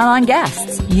lowdown on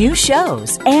guests, new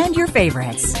shows, and your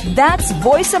favorites. That's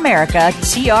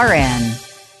VoiceAmericaTRN.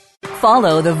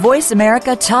 Follow the Voice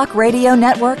America Talk Radio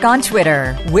Network on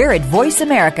Twitter. We're at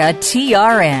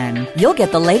VoiceAmericaTRN. You'll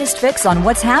get the latest fix on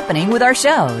what's happening with our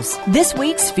shows, this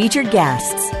week's featured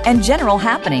guests, and general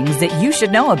happenings that you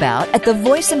should know about at the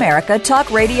Voice America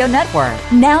Talk Radio Network.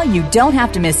 Now you don't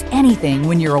have to miss anything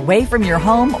when you're away from your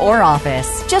home or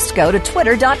office. Just go to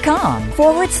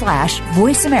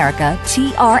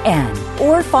twitter.com/VoiceAmericaTRN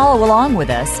or follow along with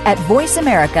us at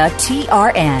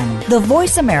VoiceAmericaTRN, the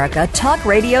Voice America Talk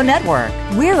Radio Network.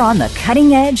 We're on the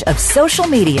cutting edge of social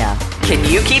media. Can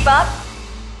you keep up?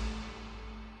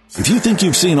 If you think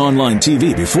you've seen online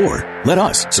TV before, let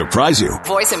us surprise you.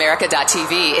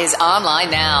 VoiceAmerica.tv is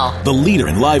online now. The leader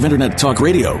in live Internet talk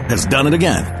radio has done it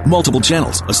again. Multiple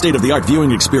channels, a state-of-the-art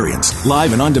viewing experience,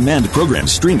 live and on-demand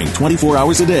programs streaming 24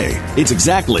 hours a day. It's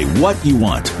exactly what you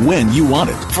want, when you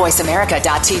want it.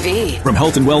 VoiceAmerica.tv. From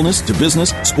health and wellness to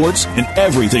business, sports, and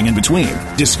everything in between.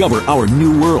 Discover our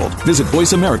new world. Visit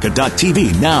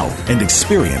VoiceAmerica.tv now and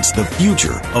experience the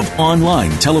future of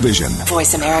online television.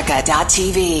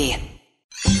 VoiceAmerica.tv.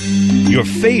 Your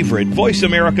favorite Voice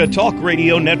America Talk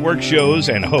Radio Network shows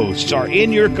and hosts are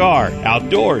in your car,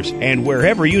 outdoors, and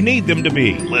wherever you need them to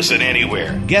be. Listen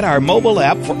anywhere. Get our mobile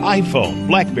app for iPhone,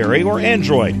 BlackBerry, or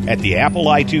Android at the Apple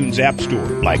iTunes App Store,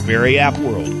 BlackBerry App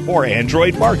World, or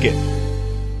Android Market.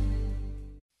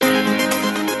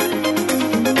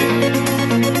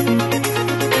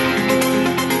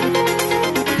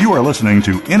 You are listening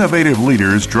to Innovative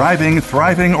Leaders Driving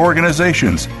Thriving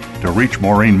Organizations. To reach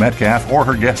Maureen Metcalf or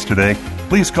her guest today,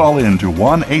 please call in to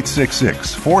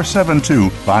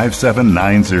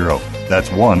 1-866-472-5790. That's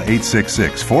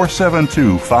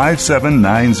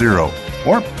 1-866-472-5790.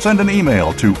 Or send an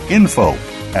email to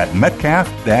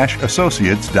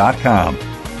info@metcalf-associates.com.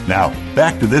 Now,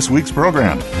 back to this week's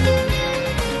program.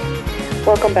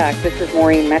 Welcome back. This is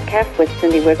Maureen Metcalf with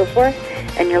Cindy Wigglesworth,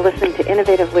 and you're listening to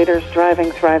Innovative Leaders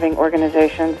Driving Thriving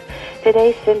Organizations.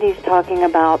 Today, Cindy's talking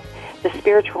about the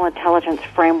spiritual intelligence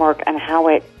framework and how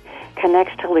it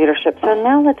connects to leadership. So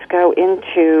now let's go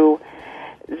into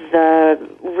the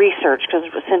research, because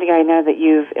Cindy, I know that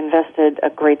you've invested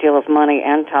a great deal of money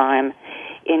and time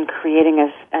in creating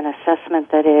an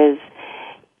assessment that is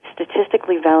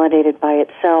statistically validated by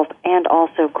itself and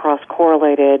also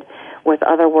cross-correlated with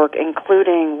other work,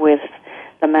 including with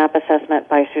the MAP assessment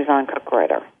by Suzanne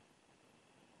Cook-Ryder.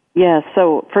 Yeah,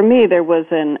 so for me, there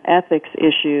was an ethics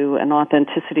issue, an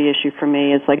authenticity issue for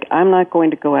me. It's like I'm not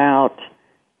going to go out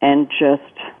and just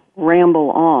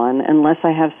ramble on unless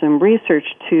I have some research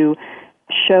to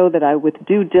show that I, with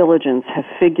due diligence, have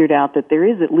figured out that there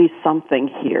is at least something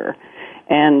here.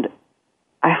 And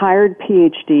I hired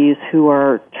PhDs who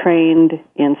are trained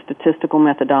in statistical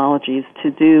methodologies to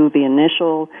do the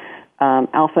initial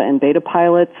alpha and beta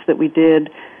pilots that we did.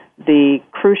 The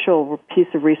crucial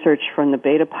piece of research from the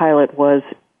beta pilot was,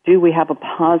 do we have a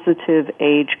positive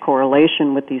age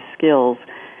correlation with these skills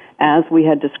as we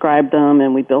had described them,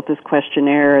 and we built this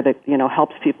questionnaire that,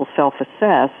 helps people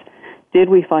self-assess. Did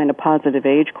we find a positive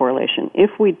age correlation?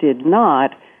 If we did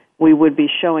not, we would be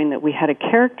showing that we had a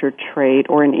character trait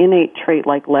or an innate trait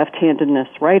like left-handedness,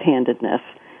 right-handedness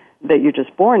that you're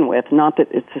just born with, not that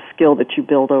it's a skill that you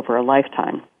build over a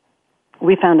lifetime.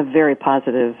 We found a very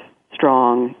positive,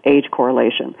 strong age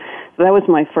correlation. So that was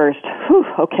my first,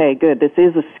 okay, good, this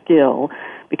is a skill,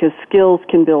 because skills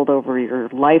can build over your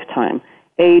lifetime.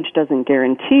 Age doesn't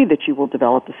guarantee that you will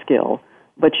develop the skill,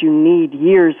 but you need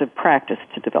years of practice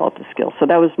to develop the skill. So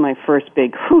that was my first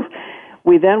big,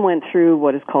 We then went through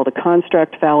what is called a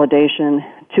construct validation,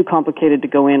 too complicated to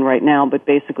go in right now, but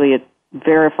basically it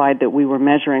verified that we were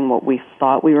measuring what we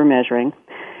thought we were measuring.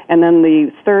 And then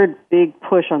the third big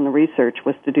push on the research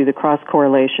was to do the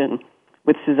cross-correlation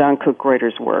with Suzanne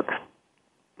Cook-Reuter's work.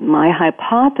 My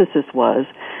hypothesis was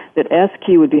that SQ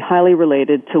would be highly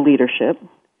related to leadership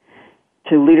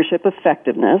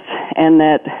effectiveness, and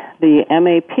that the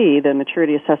MAP, the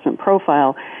Maturity Assessment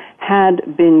Profile,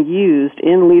 had been used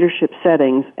in leadership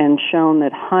settings and shown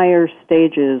that higher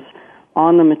stages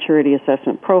on the Maturity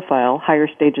Assessment Profile, higher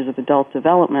stages of adult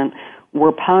development,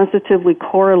 were positively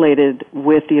correlated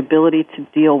with the ability to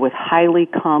deal with highly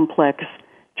complex,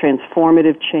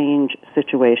 transformative change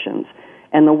situations.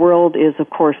 And the world is, of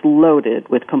course, loaded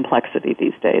with complexity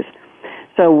these days.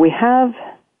 So we have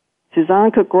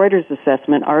Suzanne Cook-Reuter's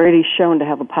assessment already shown to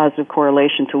have a positive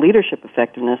correlation to leadership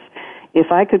effectiveness.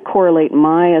 If I could correlate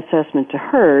my assessment to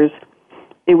hers,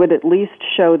 it would at least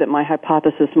show that my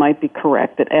hypothesis might be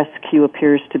correct, that SQ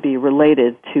appears to be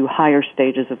related to higher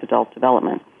stages of adult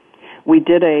development. We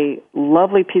did a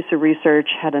lovely piece of research,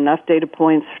 had enough data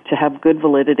points to have good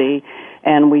validity,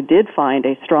 and we did find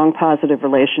a strong positive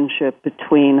relationship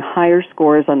between higher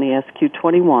scores on the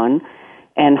SQ21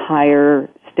 and higher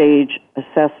stage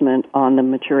assessment on the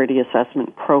Maturity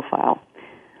Assessment Profile.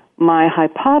 My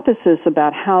hypothesis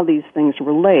about how these things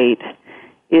relate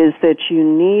is that you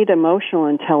need emotional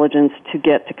intelligence to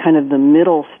get to kind of the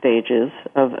middle stages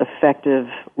of effective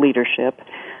leadership,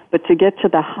 but to get to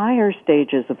the higher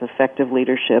stages of effective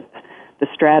leadership, the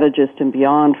strategist and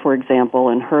beyond, for example,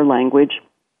 in her language,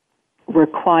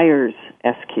 requires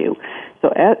SQ. So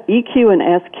EQ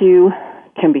and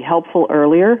SQ can be helpful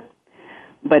earlier,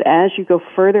 but as you go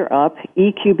further up,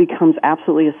 EQ becomes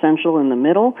absolutely essential in the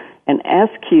middle, and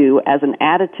SQ, as an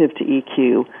additive to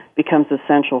EQ, becomes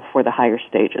essential for the higher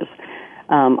stages.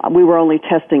 We were only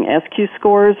testing SQ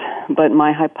scores, but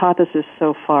my hypothesis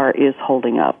so far is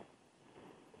holding up.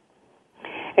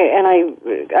 And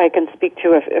I can speak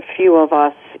to a few of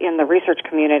us in the research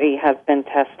community have been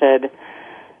tested,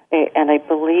 and I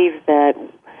believe that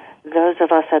those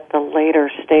of us at the later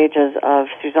stages of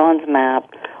Suzanne's map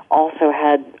also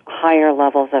had higher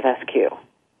levels of SQ.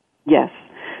 Yes.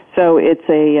 So it's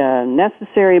a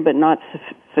necessary but not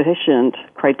sufficient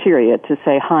criteria to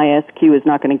say high SQ is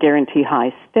not going to guarantee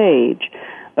high stage,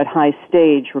 but high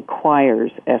stage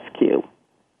requires SQ.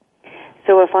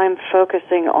 So if I'm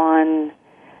focusing on,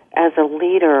 as a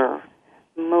leader,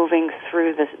 moving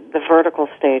through the vertical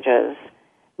stages,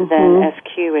 then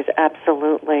SQ is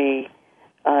absolutely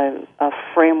a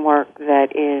framework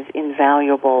that is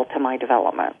invaluable to my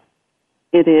development.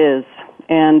 It is,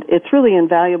 and it's really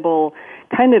invaluable.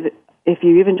 Kind of, if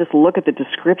you even just look at the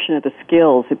description of the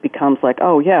skills, it becomes like,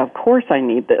 oh yeah, of course I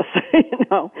need this.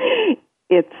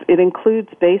 It includes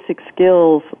basic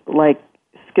skills like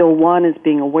skill 1 is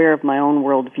being aware of my own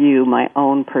worldview, my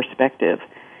own perspective,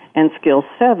 and skill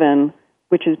 7,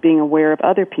 which is being aware of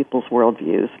other people's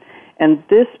worldviews. And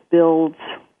this builds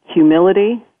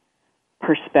humility,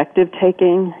 perspective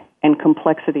taking, and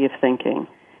complexity of thinking.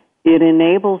 It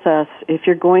enables us, if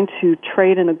you're going to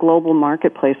trade in a global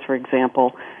marketplace, for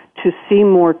example, to see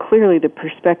more clearly the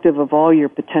perspective of all your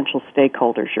potential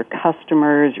stakeholders, your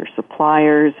customers, your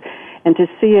suppliers, and to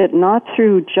see it not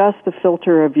through just the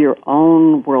filter of your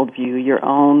own worldview, your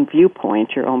own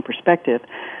viewpoint, your own perspective,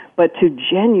 but to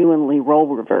genuinely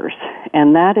role reverse.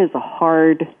 And that is a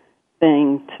hard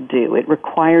thing to do. It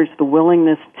requires the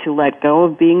willingness to let go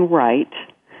of being right.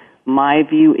 My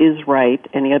view is right,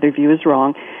 any other view is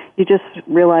wrong. You just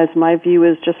realize my view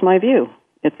is just my view.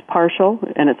 It's partial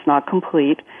and it's not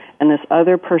complete, and this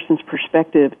other person's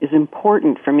perspective is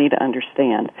important for me to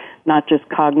understand, not just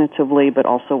cognitively, but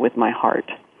also with my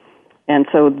heart. And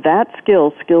so that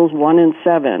skills 1 and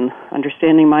 7,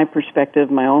 understanding my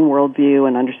perspective, my own worldview,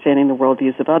 and understanding the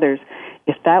worldviews of others,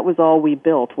 if that was all we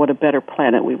built, what a better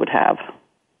planet we would have.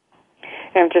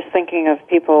 And I'm just thinking of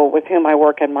people with whom I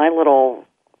work in my little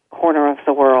corner of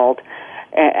the world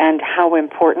and how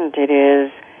important it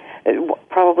is.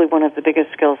 Probably one of the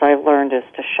biggest skills I've learned is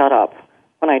to shut up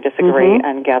when I disagree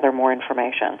and gather more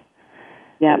information.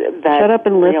 Yeah, shut up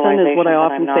and listen is what I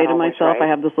often say to myself. Right. I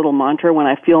have this little mantra when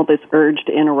I feel this urge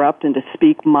to interrupt and to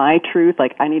speak my truth,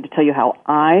 like I need to tell you how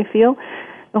I feel.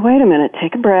 Oh, wait a minute,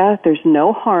 take a breath. There's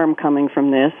no harm coming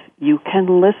from this. You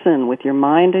can listen with your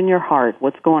mind and your heart.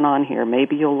 What's going on here?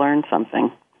 Maybe you'll learn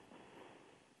something.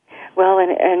 Well,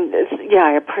 and yeah,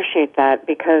 I appreciate that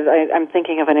because I'm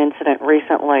thinking of an incident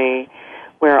recently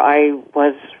where I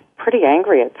was pretty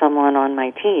angry at someone on my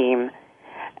team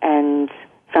and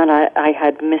found I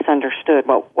had misunderstood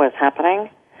what was happening,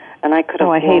 and I could have.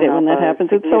 Oh, I hate it when that happens.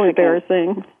 It's so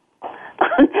embarrassing.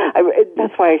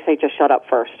 That's why I say just shut up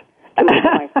first. To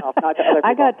myself, not to other people.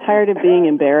 I got tired of being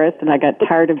embarrassed, and I got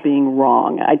tired of being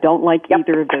wrong. I don't like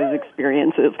either of those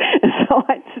experiences. And so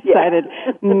I decided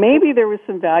maybe there was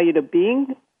some value to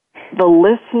being the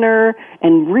listener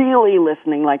and really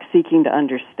listening, like seeking to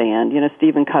understand. You know,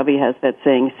 Stephen Covey has that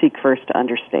saying, seek first to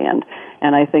understand.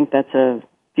 And I think that's a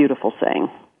beautiful saying.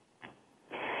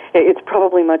 It's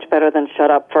probably much better than shut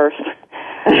up first.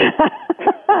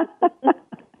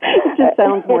 It just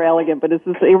sounds more elegant, but it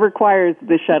requires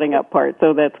the shutting up part,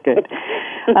 so that's good.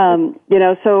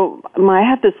 So I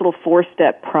have this little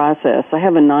 4-step process. I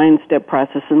have a 9-step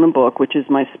process in the book, which is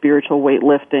my spiritual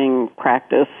weightlifting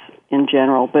practice in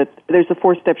general, but there's a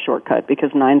 4-step shortcut because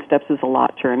 9 steps is a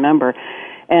lot to remember,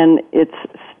 and it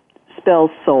spells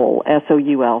soul,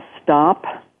 S-O-U-L, stop,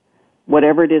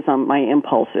 whatever it is on my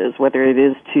impulses, whether it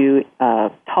is to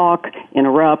talk,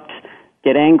 interrupt,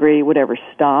 get angry, whatever,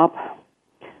 stop.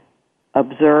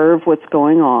 Observe what's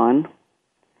going on,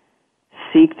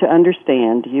 seek to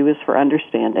understand, U is for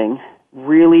understanding,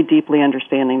 really deeply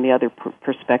understanding the other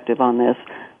perspective on this,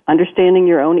 understanding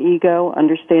your own ego,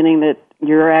 understanding that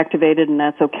you're activated and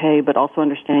that's okay, but also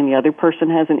understanding the other person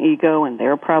has an ego and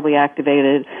they're probably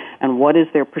activated, and what is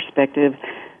their perspective.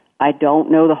 I don't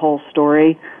know the whole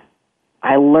story.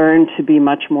 I learned to be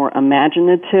much more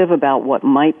imaginative about what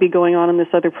might be going on in this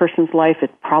other person's life.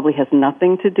 It probably has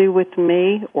nothing to do with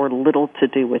me or little to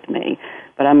do with me,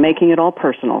 but I'm making it all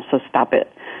personal, so stop it.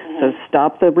 Mm-hmm. So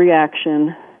stop the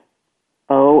reaction.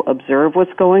 O, observe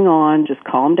what's going on. Just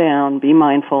calm down. Be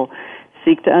mindful.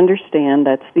 Seek to understand.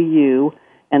 That's the U.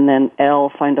 And then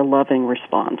L, find a loving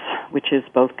response, which is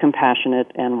both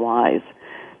compassionate and wise.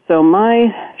 So my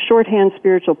shorthand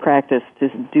spiritual practice to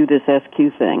do this SQ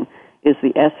thing is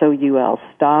the SOUL,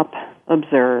 stop,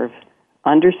 observe,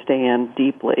 understand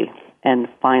deeply, and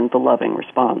find the loving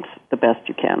response the best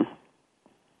you can.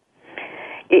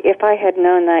 If I had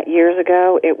known that years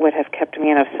ago, it would have kept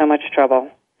me out of so much trouble.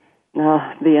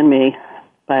 Thee and me.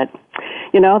 But,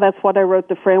 that's what I wrote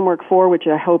the framework for, which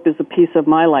I hope is a piece of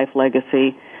my life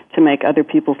legacy to make other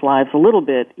people's lives a little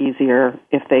bit easier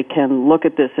if they can look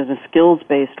at this in a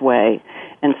skills-based way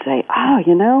and say,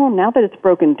 now that it's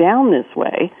broken down this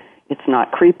way, it's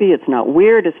not creepy, it's not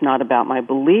weird, it's not about my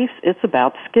beliefs, it's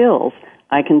about skills.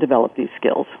 I can develop these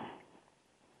skills.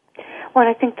 Well,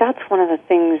 I think that's one of the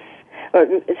things, or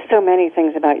so many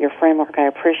things about your framework I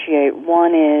appreciate.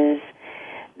 One is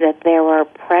that there are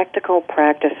practical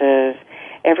practices,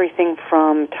 everything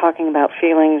from talking about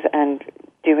feelings and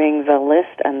doing the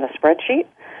list and the spreadsheet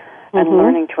and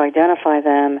learning to identify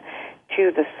them,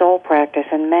 to the soul practice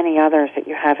and many others that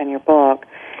you have in your book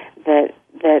that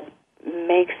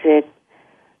makes it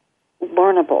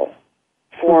learnable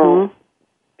for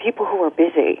people who are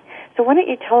busy. So why don't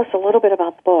you tell us a little bit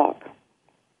about the book?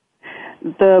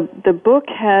 The book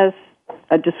has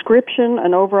a description,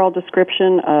 an overall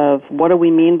description of what do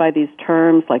we mean by these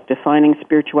terms, like defining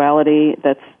spirituality.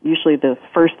 That's usually the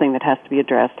first thing that has to be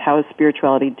addressed. How is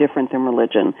spirituality different than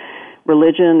religion?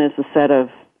 Religion is a set of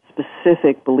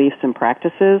specific beliefs and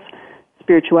practices.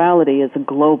 Spirituality is a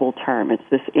global term. It's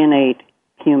this innate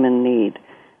human need.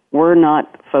 We're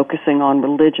not focusing on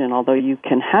religion, although you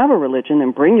can have a religion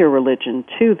and bring your religion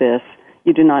to this.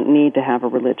 You do not need to have a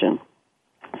religion.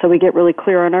 So we get really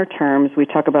clear on our terms. We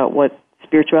talk about what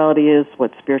spirituality is,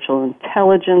 what spiritual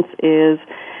intelligence is,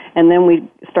 and then we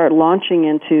start launching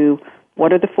into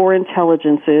what are the 4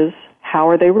 intelligences, how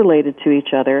are they related to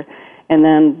each other, and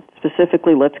then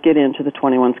specifically let's get into the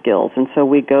 21 skills. And so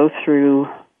we go through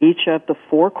each of the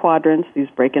 4 quadrants. These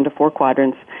break into 4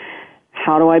 quadrants.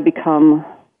 How do I become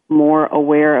more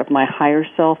aware of my higher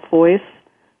self voice,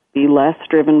 be less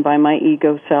driven by my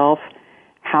ego self?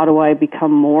 How do I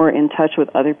become more in touch with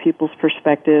other people's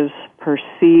perspectives,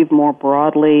 perceive more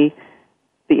broadly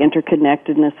the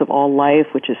interconnectedness of all life,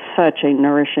 which is such a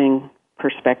nourishing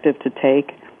perspective to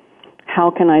take?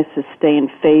 How can I sustain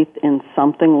faith in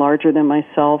something larger than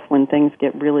myself when things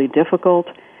get really difficult?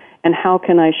 And how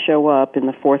can I show up in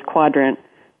the 4th quadrant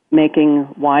making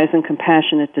wise and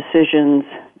compassionate decisions,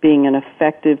 being an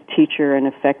effective teacher, an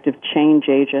effective change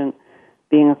agent,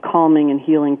 being a calming and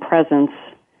healing presence,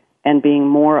 and being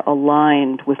more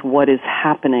aligned with what is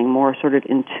happening, more sort of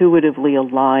intuitively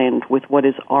aligned with what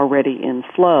is already in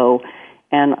flow,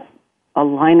 and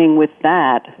aligning with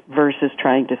that versus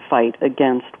trying to fight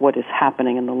against what is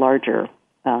happening in the larger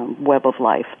web of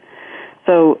life.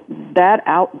 So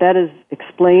that is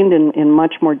explained in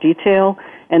much more detail,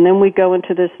 and then we go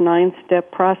into this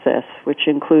 9-step process, which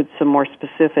includes some more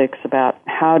specifics about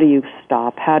how do you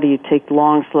stop, how do you take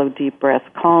long, slow, deep breaths,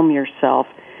 calm yourself,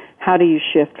 how do you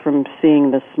shift from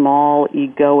seeing the small,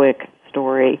 egoic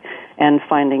story, and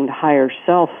finding the higher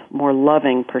self, more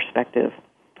loving perspective,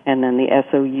 and then the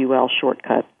SOUL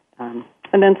shortcut.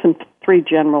 And then some 3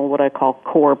 general, what I call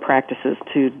core practices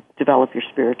to develop your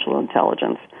spiritual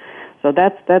intelligence. So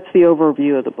that's the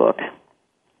overview of the book.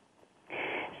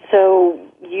 So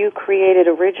you created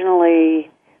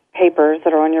originally papers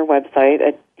that are on your website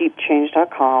at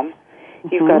deepchange.com.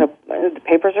 You've got the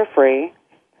papers are free.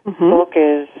 The book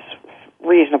is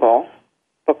reasonable,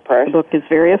 book price. The book is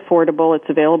very affordable. It's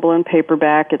available in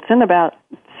paperback. It's in about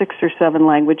 6 or 7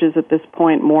 languages at this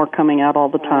point, more coming out all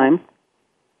the time.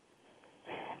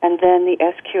 And then the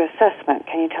SQ assessment.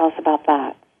 Can you tell us about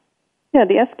that? Yeah,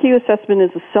 the SQ assessment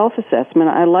is a self-assessment.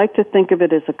 I like to think of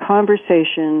it as a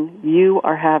conversation you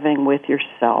are having with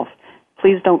yourself.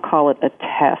 Please don't call it a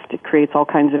test. It creates all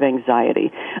kinds of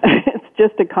anxiety. It's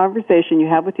just a conversation you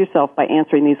have with yourself by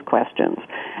answering these questions.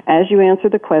 As you answer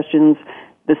the questions,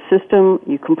 the system,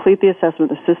 you complete the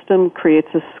assessment, the system creates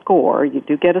a score. You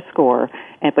do get a score,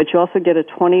 but you also get a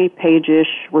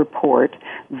 20-page-ish report,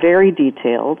 very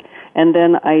detailed. And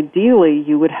then ideally,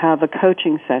 you would have a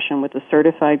coaching session with a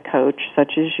certified coach,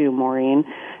 such as you, Maureen,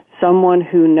 someone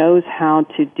who knows how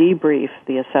to debrief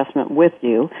the assessment with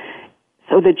you,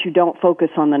 so that you don't focus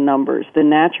on the numbers. The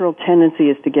natural tendency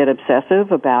is to get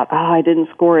obsessive about, I didn't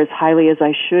score as highly as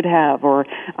I should have, or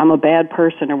I'm a bad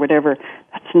person, or whatever.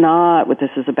 That's not what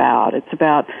this is about. It's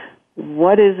about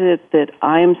what is it that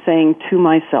I am saying to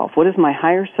myself? What is my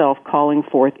higher self calling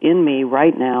forth in me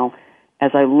right now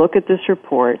as I look at this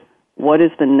report? What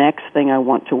is the next thing I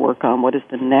want to work on? What is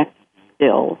the next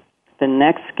skill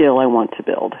I want to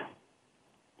build?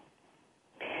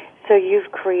 So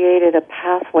you've created a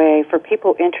pathway for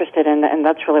people interested in, and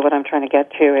that's really what I'm trying to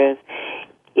get to, is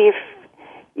if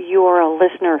you're a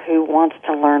listener who wants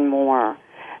to learn more,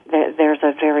 there's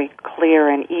a very clear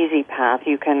and easy path.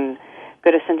 You can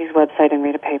go to Cindy's website and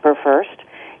read a paper first.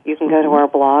 You can go to our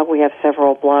blog. We have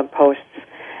several blog posts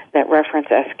that reference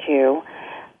SQ.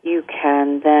 You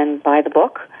can then buy the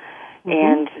book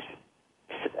and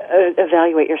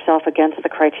evaluate yourself against the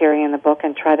criteria in the book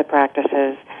and try the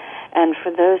practices. And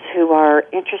for those who are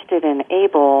interested and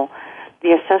able,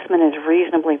 the assessment is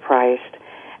reasonably priced,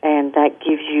 and that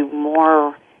gives you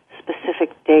more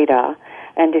specific data.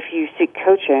 And if you seek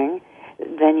coaching,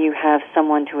 then you have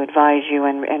someone to advise you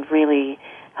and really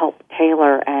help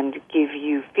tailor and give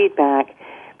you feedback,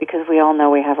 because we all know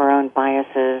we have our own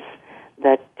biases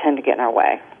that tend to get in our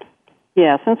way.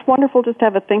 Yes, and it's wonderful just to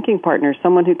have a thinking partner,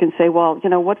 someone who can say, well,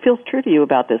 what feels true to you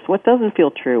about this? What doesn't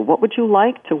feel true? What would you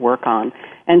like to work on?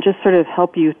 And just sort of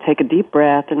help you take a deep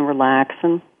breath and relax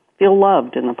and feel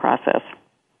loved in the process.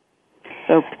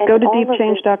 So go to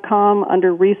deepchange.com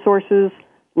under resources,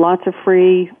 lots of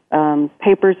free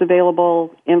papers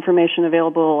available, information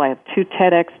available. I have 2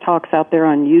 TEDx talks out there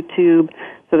on YouTube,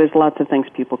 so there's lots of things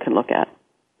people can look at.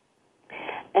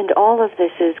 And all of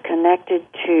this is connected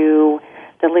to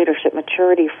the leadership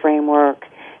maturity framework.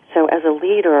 So as a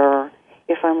leader,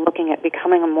 if I'm looking at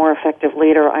becoming a more effective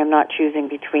leader, I'm not choosing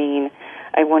between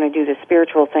I want to do the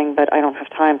spiritual thing, but I don't have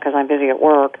time because I'm busy at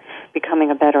work,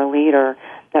 becoming a better leader,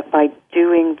 that by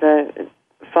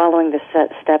following the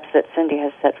set steps that Cindy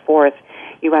has set forth,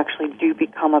 you actually do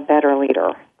become a better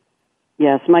leader.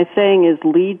 Yes, my saying is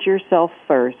lead yourself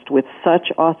first with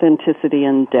such authenticity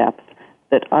and depth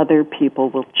that other people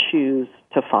will choose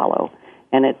to follow.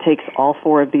 And it takes all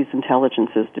 4 of these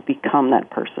intelligences to become that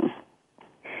person.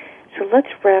 So let's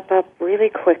wrap up really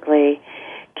quickly.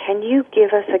 Can you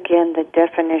give us again the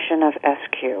definition of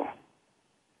SQ?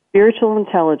 Spiritual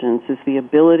intelligence is the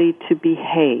ability to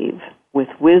behave with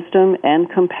wisdom and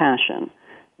compassion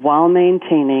while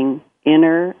maintaining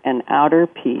inner and outer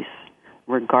peace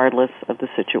regardless of the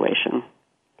situation.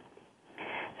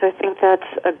 So I think that's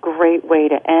a great way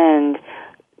to end,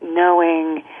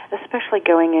 knowing, especially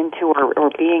going into or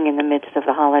being in the midst of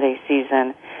the holiday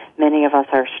season, many of us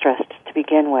are stressed to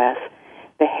begin with,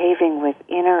 behaving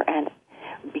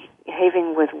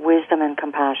with wisdom and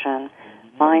compassion,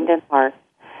 mind and heart,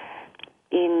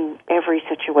 in every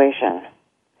situation.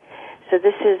 So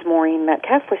this is Maureen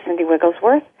Metcalf with Cindy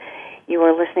Wigglesworth. You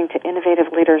are listening to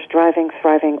Innovative Leaders Driving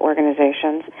Thriving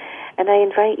Organizations, and I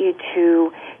invite you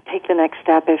to take the next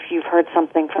step if you've heard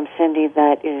something from Cindy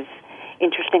that is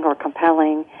interesting or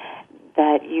compelling,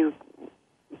 that you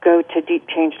go to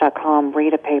deepchange.com,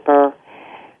 read a paper,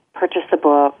 purchase the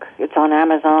book. It's on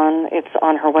Amazon. It's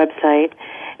on her website.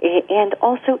 And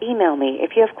also email me.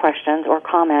 If you have questions or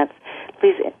comments,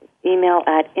 please email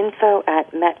at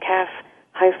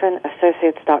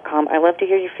info@metcalf-associates.com. I love to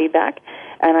hear your feedback,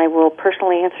 and I will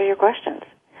personally answer your questions.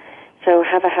 So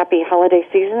have a happy holiday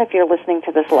season if you're listening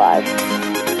to this live.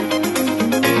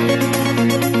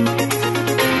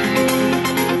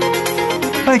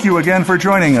 Thank you again for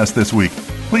joining us this week.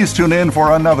 Please tune in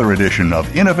for another edition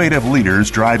of Innovative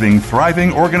Leaders Driving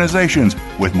Thriving Organizations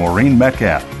with Maureen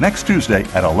Metcalf next Tuesday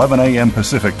at 11 a.m.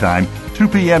 Pacific Time, 2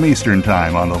 p.m. Eastern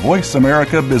Time on the Voice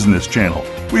America Business Channel.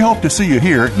 We hope to see you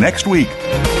here next week.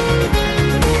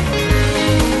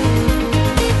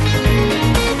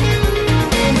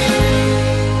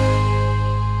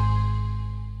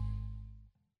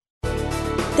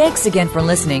 Thanks again for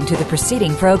listening to the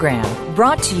preceding program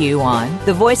brought to you on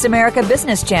the Voice America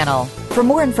Business Channel. For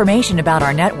more information about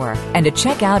our network and to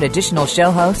check out additional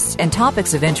show hosts and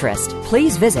topics of interest,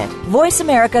 please visit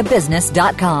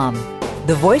voiceamericabusiness.com.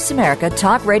 The Voice America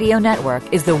Talk Radio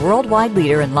Network is the worldwide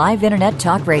leader in live Internet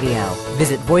talk radio.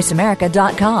 Visit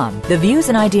voiceamerica.com. The views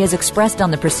and ideas expressed on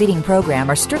the preceding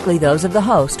program are strictly those of the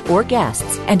host or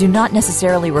guests and do not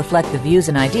necessarily reflect the views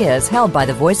and ideas held by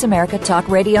the Voice America Talk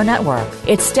Radio Network,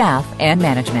 its staff, and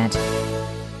management.